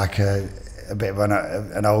that's like a bit of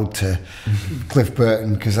an ode to Cliff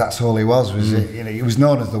Burton, because that's all he was he was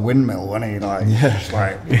known as the windmill, wasn't he?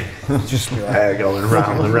 Just hair going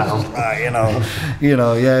round and round,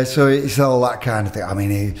 so it's all that kind of thing. I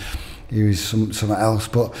mean, he was something else,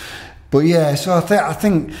 but so I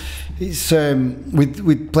think it's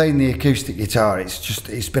with playing the acoustic guitar,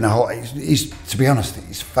 it's been to be honest,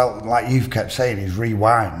 it's felt like you've kept saying is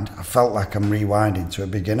rewind. I felt like I'm rewinding to a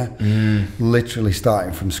beginner, literally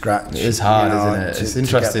starting from scratch. It is hard, isn't it? It's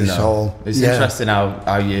interesting though. It's interesting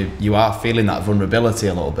how you are feeling that vulnerability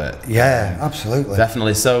a little bit. Yeah, absolutely,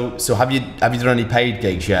 definitely. So have you done any paid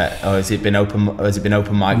gigs yet, or has it been open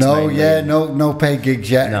mics? No, mainly? no paid gigs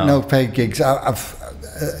yet. No paid gigs. I've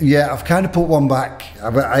kind of put one back.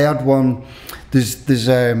 I had one. There's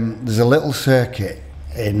a little circuit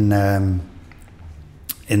in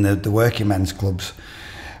the working men's clubs,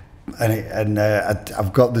 and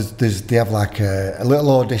I've got they have like a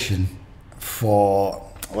little audition for,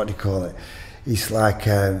 what do you call it? It's like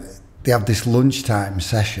they have this lunchtime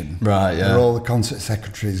session, right? Yeah. Where all the concert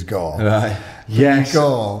secretaries go, right? Yes. You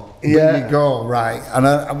go, right? And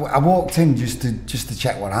I walked in just to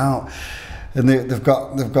check one out. And they've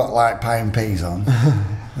got like pie and peas on,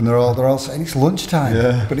 and they're all saying it's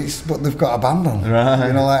lunchtime, but they've got a band on,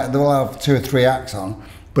 right? Like they'll have 2 or 3 acts on,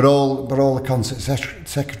 but all the concert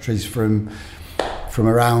secretaries from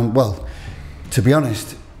around. Well, to be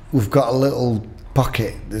honest, we've got a little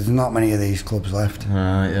pocket. There's not many of these clubs left,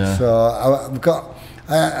 right? Yeah. So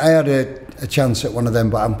I had a chance at one of them,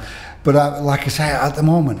 but like I say, at the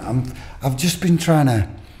moment I've just been trying to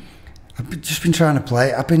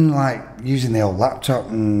play. I've been like using the old laptop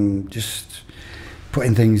and just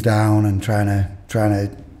putting things down and trying to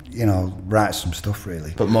write some stuff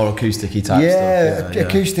really. But more acoustic-y type stuff. Yeah,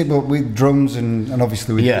 acoustic, but with drums and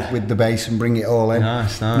obviously with the bass, and bring it all in.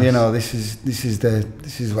 Nice. This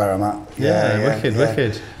is where I'm at.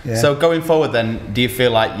 Wicked. Yeah. So going forward, then, do you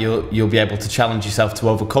feel like you'll be able to challenge yourself to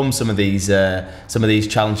overcome some of these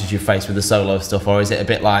challenges you face with the solo stuff, or is it a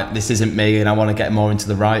bit like, this isn't me and I want to get more into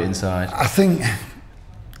the writing side? I think,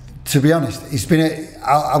 to be honest, it's been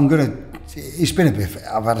a bit.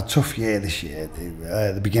 I've had a tough year this year,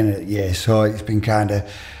 the beginning of the year, so it's been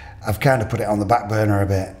I've kind of put it on the back burner a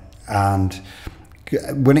bit. And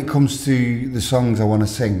when it comes to the songs I want to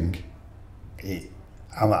sing,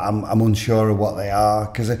 I'm unsure of what they are,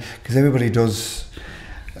 because everybody does,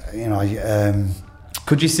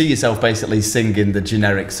 Could you see yourself basically singing the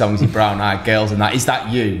generic songs, your brown-eyed girls and that? Is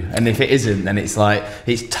that you? And if it isn't, then it's like,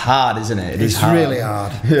 it's hard, isn't it? It's hard. Really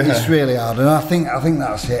hard. Yeah. It's really hard, and I think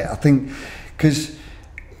that's it. I think because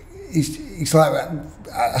it's like,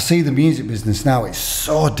 I see the music business now. It's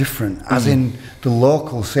so different, as in the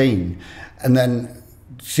local scene, and then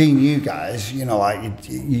seeing you guys. Like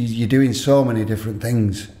you're doing so many different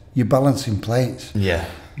things you're balancing plates. Yeah.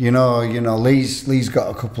 You know, Lee's got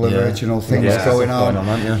a couple of original things going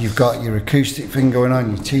on. You've got your acoustic thing going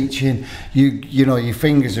on. You're teaching. You know, your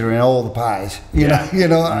fingers are in all the pies. You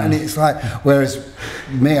know, and it's like. Whereas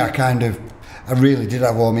me, I really did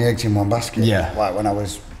have all my eggs in one basket. Yeah. Like when I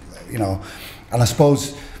was, you know, and I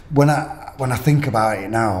suppose when I think about it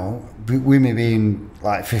now, with me being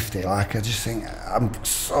like 50, like I just think I'm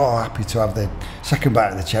so happy to have the second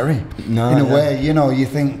bite of the cherry. In a way, you know, you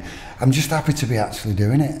think. I'm just happy to be actually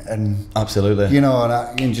doing it, and absolutely, you know,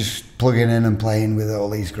 and just plugging in and playing with all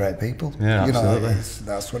these great people. Yeah, you absolutely. know,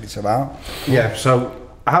 that's what it's about. Yeah. So,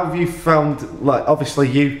 how have you found? Like, obviously,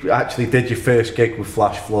 you actually did your first gig with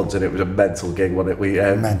Flash Floods, and it was a mental gig, wasn't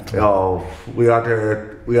it? Mental. Oh, we had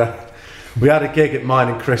a gig at mine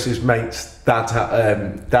and Chris's mate's dad's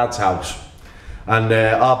house, and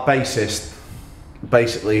our bassist,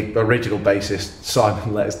 basically original bassist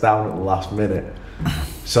Simon, let us down at the last minute.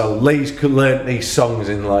 So Lee's could learn these songs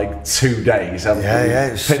in like 2 days. Yeah,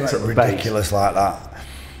 it's picked up the ridiculous like that.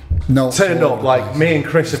 No, turned up like me and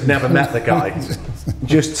Chris have never met the guy.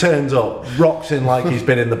 Just turns up, rocks in like he's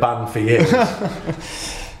been in the band for years.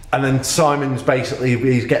 And then Simon's basically,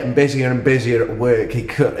 he's getting busier and busier at work. He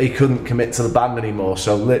couldn't commit to the band anymore.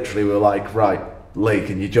 So literally we were like, right, Lee,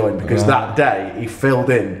 can you join? Because that day he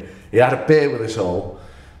filled in. He had a beer with us all.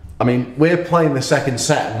 I mean, we're playing the second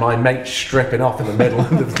set and my mate's stripping off in the middle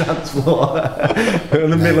of the dance floor,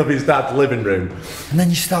 in the middle of his dad's living room. And then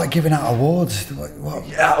you start giving out awards. What?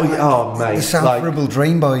 Oh, mate. The South Ribble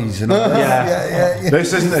Dream Boys and all that. Yeah.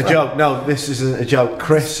 This isn't a joke. No, this isn't a joke.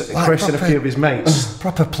 Chris and a few of his mates.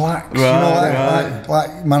 Proper plaques.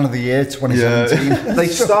 Like Man of the Year 2017. Yeah. They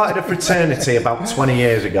started a fraternity about 20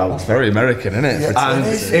 years ago. That's very American, isn't it? Yeah, And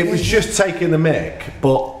it was just taking the mick,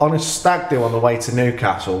 but on a stag do on the way to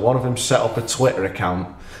Newcastle, one of them set up a Twitter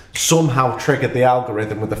account, somehow triggered the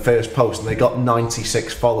algorithm with the first post, and they got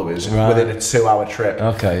 96 followers within a 2-hour trip.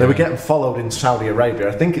 Okay, they were getting followed in Saudi Arabia.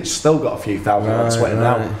 I think it's still got a few thousand on Twitter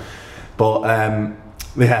now. But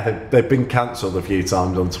they've been cancelled a few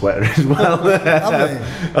times on Twitter as well.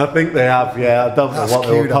 I think they have. Yeah, I don't know what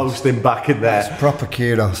they were posting back in there. That's proper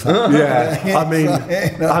kudos. Yeah,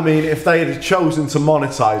 I mean, if they had chosen to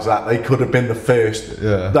monetize that, they could have been the first.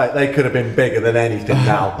 Yeah. They could have been bigger than anything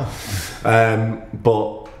now.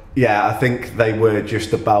 But yeah, I think they were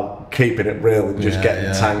just about keeping it real and just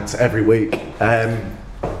getting tanked every week.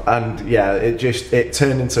 And yeah, it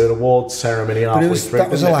turned into an awards ceremony halfway through. That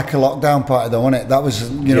was like a lockdown party though, wasn't it? That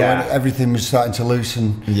was, you know, when everything was starting to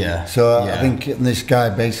loosen. Yeah. So I think this guy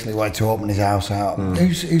basically wanted to open his house out.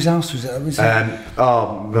 Whose house was it?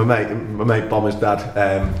 My mate Bomber's dad,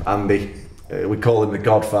 Andy. We call him the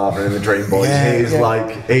Godfather in the Dream Boys.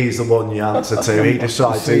 He's the one you answer to. He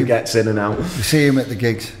decides who gets in and out. You see him at the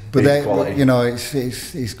gigs, but you know,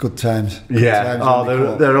 it's good times. They're all.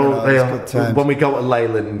 Good times. When we go to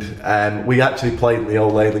Leyland, we actually played in the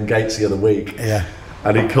old Leyland gates the other week. Yeah,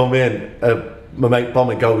 and he come in. My mate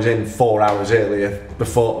Bomber goes in 4 hours earlier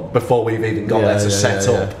before we've even got there to set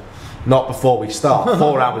up. Not before we start.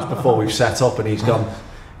 4 hours before we've set up, and he's gone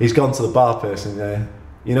to the bar person.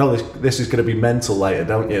 You know, this is going to be mental later,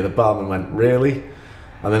 don't you? The barman went, really?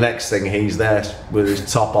 And the next thing, he's there with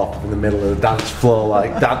his top up in the middle of the dance floor,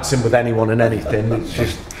 like dancing with anyone and anything. It's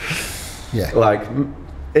just, like,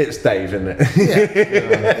 it's Dave, isn't it?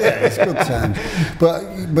 Yeah, it's good times. But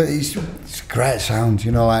it's great sound,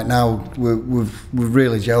 you know. Like now, we've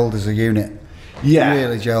really gelled as a unit. Yeah,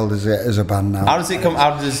 really gelled as a band now. How does it come?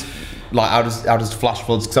 How does Flash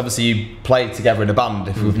Floods? Because obviously you played together in a band.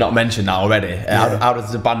 If we've not mentioned that already, how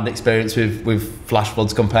does the band experience with Flash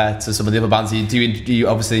Floods compare to some of the other bands? Do you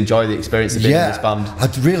obviously enjoy the experience of being in this band? I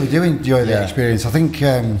really do enjoy the experience. I think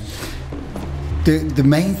the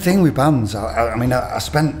main thing with bands. I mean, I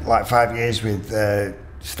spent like 5 years with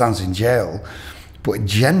Stans in Jail, but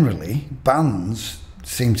generally bands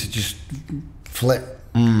seem to just flip.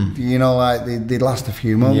 You know, like they last a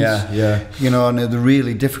few months. You know, and they're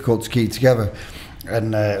really difficult to keep together.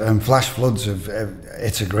 And Flash Floods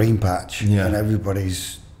it's a green patch, and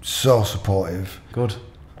everybody's so supportive. Good,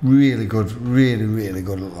 really good, really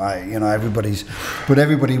good. Like, you know, everybody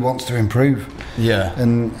wants to improve. Yeah,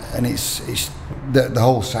 and it's the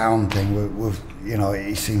whole sound thing. We've you know,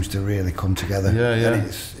 it seems to really come together.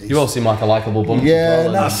 And you all seem like a likeable bunch. Yeah,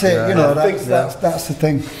 and that's it. You know, that's the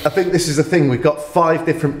thing. I think this is the thing. We've got 5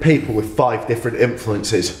 different people with 5 different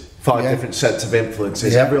influences, 5 different sets of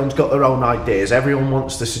influences. Everyone's got their own ideas. Everyone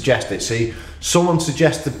wants to suggest it. See, someone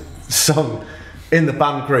suggested a song in the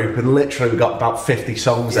band group, and literally we got about 50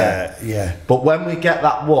 songs there. Yeah. But when we get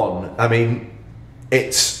that one, I mean,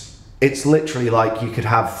 it's literally like you could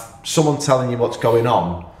have someone telling you what's going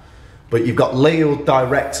on, But you've got Lee who'll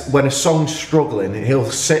direct when a song's struggling.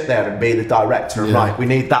 He'll sit there and be the director. And right, we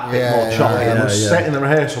need that bit more choppy. And we'll sit in the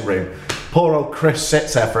rehearsal room. Poor old Chris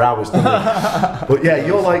sits there for hours, doesn't he? But yeah,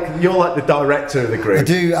 you're like the director of the group. I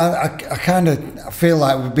do. I kind of feel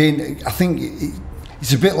like we've been. I think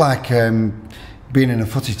it's a bit like being in a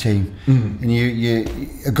footy team, and you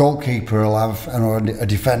a goalkeeper will have, or a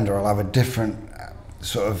defender will have a different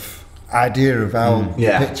sort of idea of how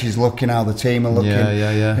the pitch is looking, how the team are looking,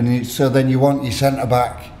 and so then you want your centre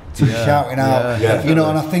back to be shouting out, you know.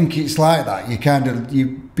 And I think it's like that. You kind of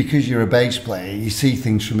because you're a bass player, you see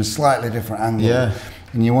things from a slightly different angle.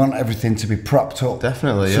 And you want everything to be propped up,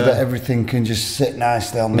 definitely, so that everything can just sit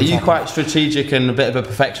nicely on the top. Are you quite strategic and a bit of a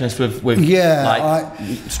perfectionist with like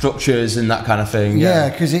structures and that kind of thing? Yeah,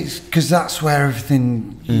 because that's where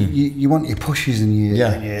everything you want your pushes and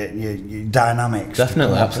your dynamics.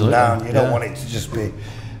 Definitely, to absolutely. Up and down. You don't want it to just be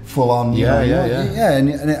full on.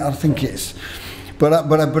 And I think it's.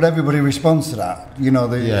 But everybody responds to that, you know,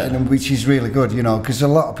 which is really good, you know, because a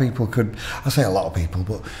lot of people could. I say a lot of people,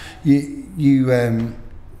 but you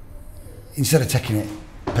instead of taking it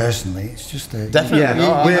personally, it's just definitely.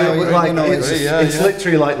 It's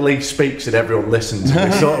literally like Lee speaks and everyone listens.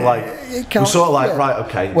 We're sort of like, right,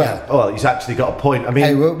 okay. Well, he's actually got a point. I mean,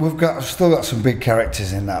 hey, we've still got some big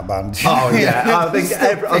characters in that band. Oh yeah,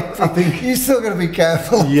 I think you're still got to be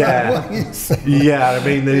careful. Yeah, what you say. Yeah. I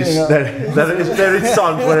mean, there is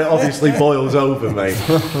times where it obviously boils over me,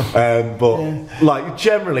 but like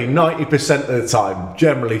generally 90% of the time,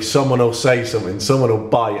 generally someone will say something, someone will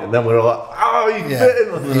bite, and then we're all like, oh, you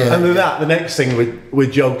didn't. And then the next thing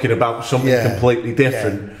we're joking about something completely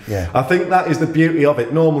different. I think that is the beauty of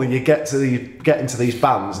it. Normally you get into these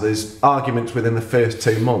bands, there's arguments within the first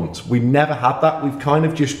 2 months. We never had that. We've kind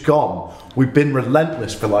of just gone. We've been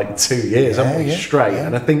relentless for like 2 years, haven't we, straight?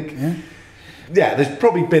 And I think there's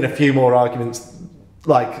probably been a few more arguments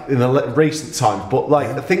like in the recent times, but like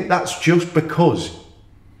I think that's just because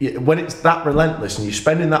when it's that relentless and you're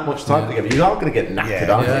spending that much time together, you are going to get knackered,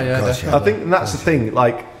 aren't you? I think that's the thing.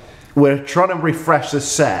 Like, we're trying to refresh the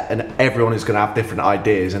set, and everyone is going to have different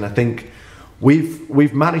ideas. And I think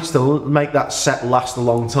we've managed to make that set last a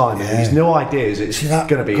long time. And these new ideas, it's going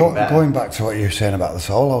to be better. Going back to what you were saying about the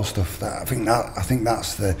solo stuff, I think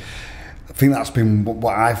that's been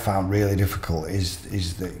what I found really difficult.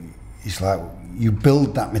 Is that it's like, you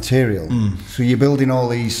build that material, so you're building all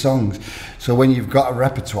these songs. So when you've got a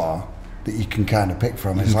repertoire that you can kind of pick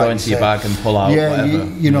from, it's go into your bag and pull out. Whatever.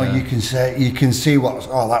 You know, you can see what.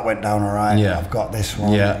 Oh, that went down all right. I've got this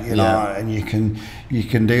one. You know, and you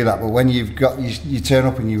can do that. But when you've got you turn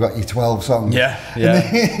up and you've got your 12 songs. No,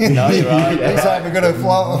 you're right. It's like we're gonna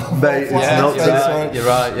float. You're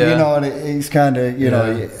right. You know, and it's kind of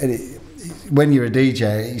when you're a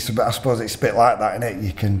DJ, I suppose it's a bit like that, innit?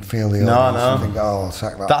 You can feel the audience and think, oh, I'll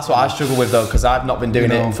sack that. That's what I struggle with though, because I've not been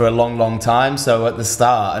doing it for a long time. So at the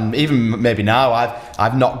start, and even maybe now,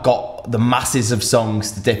 I've not got the masses of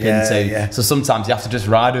songs to dip into. So sometimes you have to just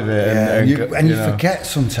ride with it. And you forget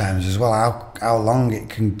sometimes as well how long it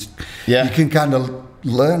can. You can kind of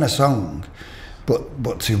learn a song,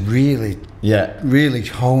 but to really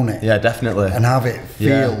hone it, definitely, and have it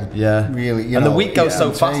feel really, and the week goes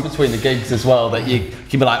so fast between the gigs as well that you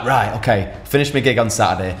can be like, right, okay, finish my gig on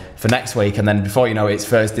Saturday for next week, and then before you know it, it's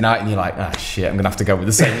Thursday night and you're like, ah, shit, I'm gonna have to go with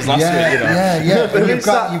the same as last week, But you've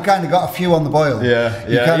kind of got a few on the boil.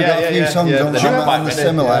 You've kind of got a few songs on the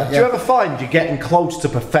similar. Do you ever find you're getting close to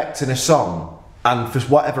perfecting a song, and for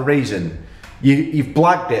whatever reason you've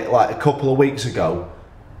blagged it like a couple of weeks ago,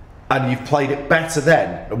 and you've played it better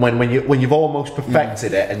then, when you've almost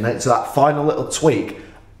perfected it, and it's that final little tweak,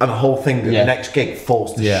 and the whole thing, the next gig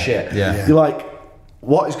falls to shit. You're like,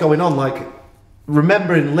 what is going on? Like,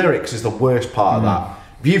 remembering lyrics is the worst part of that.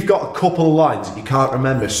 If you've got a couple of lines that you can't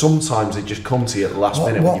remember, sometimes they just come to you at the last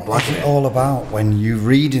minute when you're blagging it. What's it all about when you're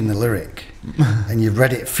reading the lyric and you've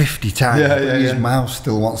read it 50 times, but your mouth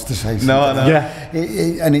still wants to say something?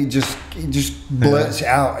 And it just blurts it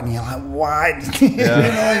out, and you're like, why?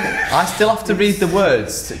 I still have to read the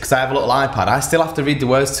words, because I have a little iPad. I still have to read the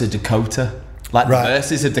words to Dakota. Like the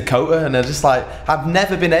verses of Dakota, and they're just like, I've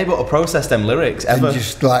never been able to process them lyrics ever. And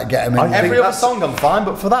just like get them in. Every other song I'm fine,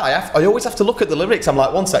 but for that I always have to look at the lyrics. I'm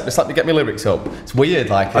like, one sec, just let me get my lyrics up. It's weird.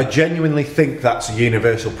 Like, I genuinely think that's a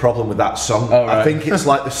universal problem with that song. I think it's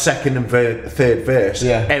like the second and third verse.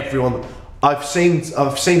 Everyone, I've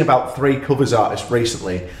seen about 3 covers artists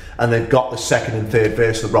recently, and they've got the second and third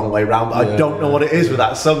verse the wrong way round. I don't know what it is with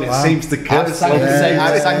that song. It seems to kill. I've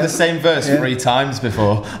sang the same verse 3 times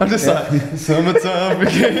before. I'm just like, summertime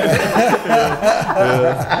begin.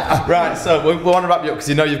 Right, so we want to wrap you up because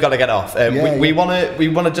you know you've got to get off. We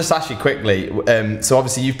want to just ask you quickly. So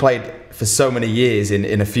obviously you've played for so many years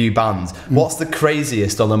in a few bands. What's the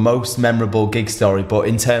craziest or the most memorable gig story? But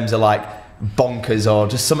in terms of like bonkers or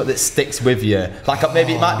just something that sticks with you, like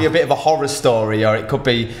maybe it might be a bit of a horror story, or it could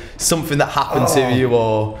be something that happened to you,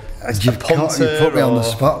 or you put me on the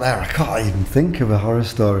spot there. I can't even think of a horror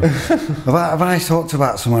story. have I talked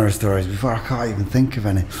about some horror stories before? I can't even think of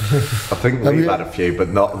any. I think we've had a few, but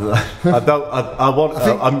not. I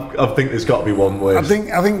think there's got to be one worse.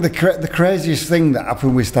 I think the craziest thing that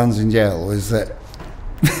happened with Stands in Jail was that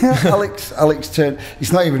Alex turned.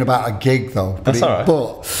 It's not even about a gig though. But That's all right.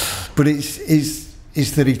 But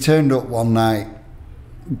it's that he turned up one night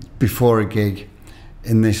before a gig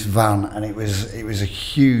in this van, and it was a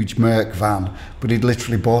huge Merc van, but he'd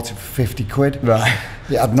literally bought it for 50 quid. Right.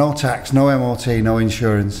 It had no tax, no MOT, no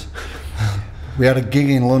insurance. We had a gig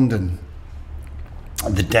in London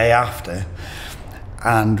the day after,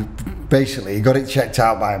 and basically he got it checked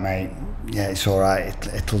out by a mate. Yeah, it's all right,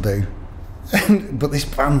 it'll do. But this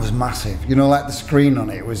van was massive. You know, like the screen on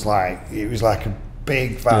it was like a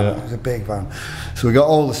big van. Yeah. It was a big van. So we got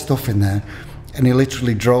all the stuff in there, and he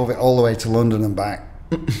literally drove it all the way to London and back.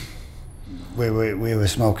 We were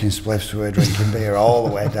smoking spliffs, we were drinking beer all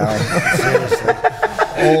the way down, seriously,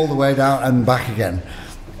 all the way down and back again,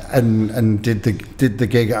 and did the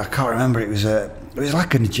gig. I can't remember. It was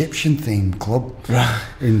like an Egyptian themed club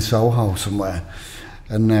in Soho somewhere,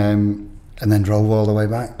 and then drove all the way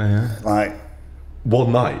back. Like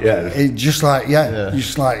one night, he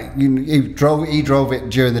drove it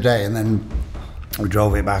during the day, and then we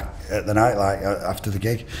drove it back at the night, like after the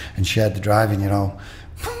gig, and shared the driving, you know.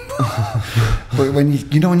 But when you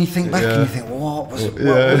think back and you think, what were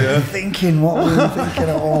we thinking? What were we thinking at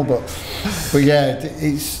all? But yeah,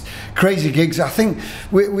 it's crazy gigs. I think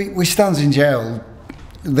we Stands in Jail,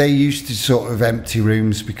 they used to sort of empty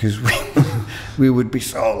rooms because we would be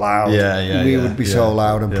so loud. We would be so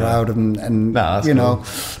loud and proud and you know.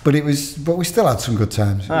 But we still had some good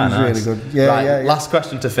times. It was really good. Last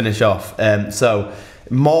question to finish off. So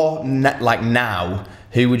more like now,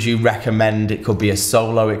 who would you recommend? It could be a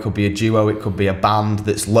solo, it could be a duo, it could be a band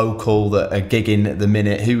that's local that are gigging at the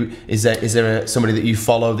minute. Who is there? Somebody that you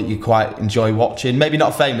follow that you quite enjoy watching? Maybe not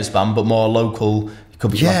a famous band, but more local. It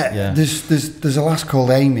could be. There's a lass called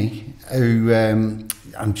Amy who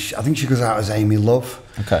I think she goes out as Amy Love.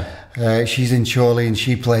 Okay. She's in Chorley and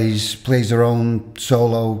she plays her own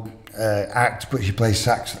solo act, but she plays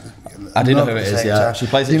sax. I do know who it is, yeah. She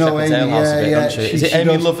plays at Shepherd's Ale House a bit, doesn't she? Is it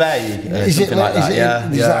Amy Lovey? Something like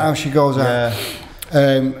that, Is that how she goes out?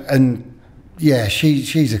 And yeah,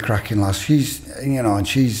 she's a cracking lass. She's, and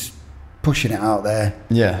she's pushing it out there.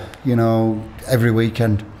 Yeah. Every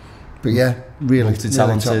weekend. But yeah, really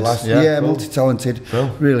multi-talented. Really lass. Cool. Multi-talented. Cool.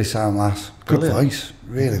 Really sound lass. Good voice.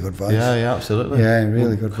 Really good voice. Yeah, absolutely. Yeah,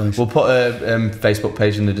 really good voice. We'll put a Facebook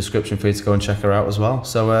page in the description for you to go and check her out as well.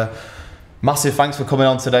 So, massive thanks for coming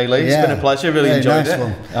on today, Lee. It's been a pleasure. Really enjoyed it.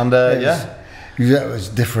 One. And it was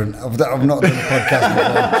different. I've not done a podcast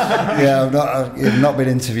before. I've not been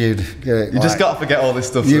interviewed. You just got to forget all this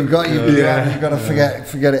stuff. You've got to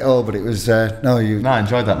forget it all. But it was I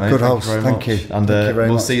enjoyed that, mate. Good host. Thank you. And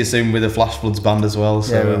we'll see you soon with the Flash Floods band as well.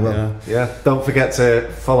 So, we will. Yeah. Don't forget to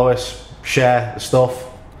follow us, share the stuff,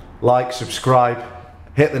 like, subscribe.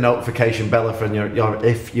 Hit the notification bell if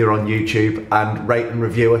you're on YouTube, and rate and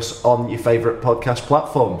review us on your favourite podcast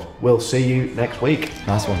platforms. We'll see you next week.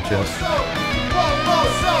 Nice one. Cheers.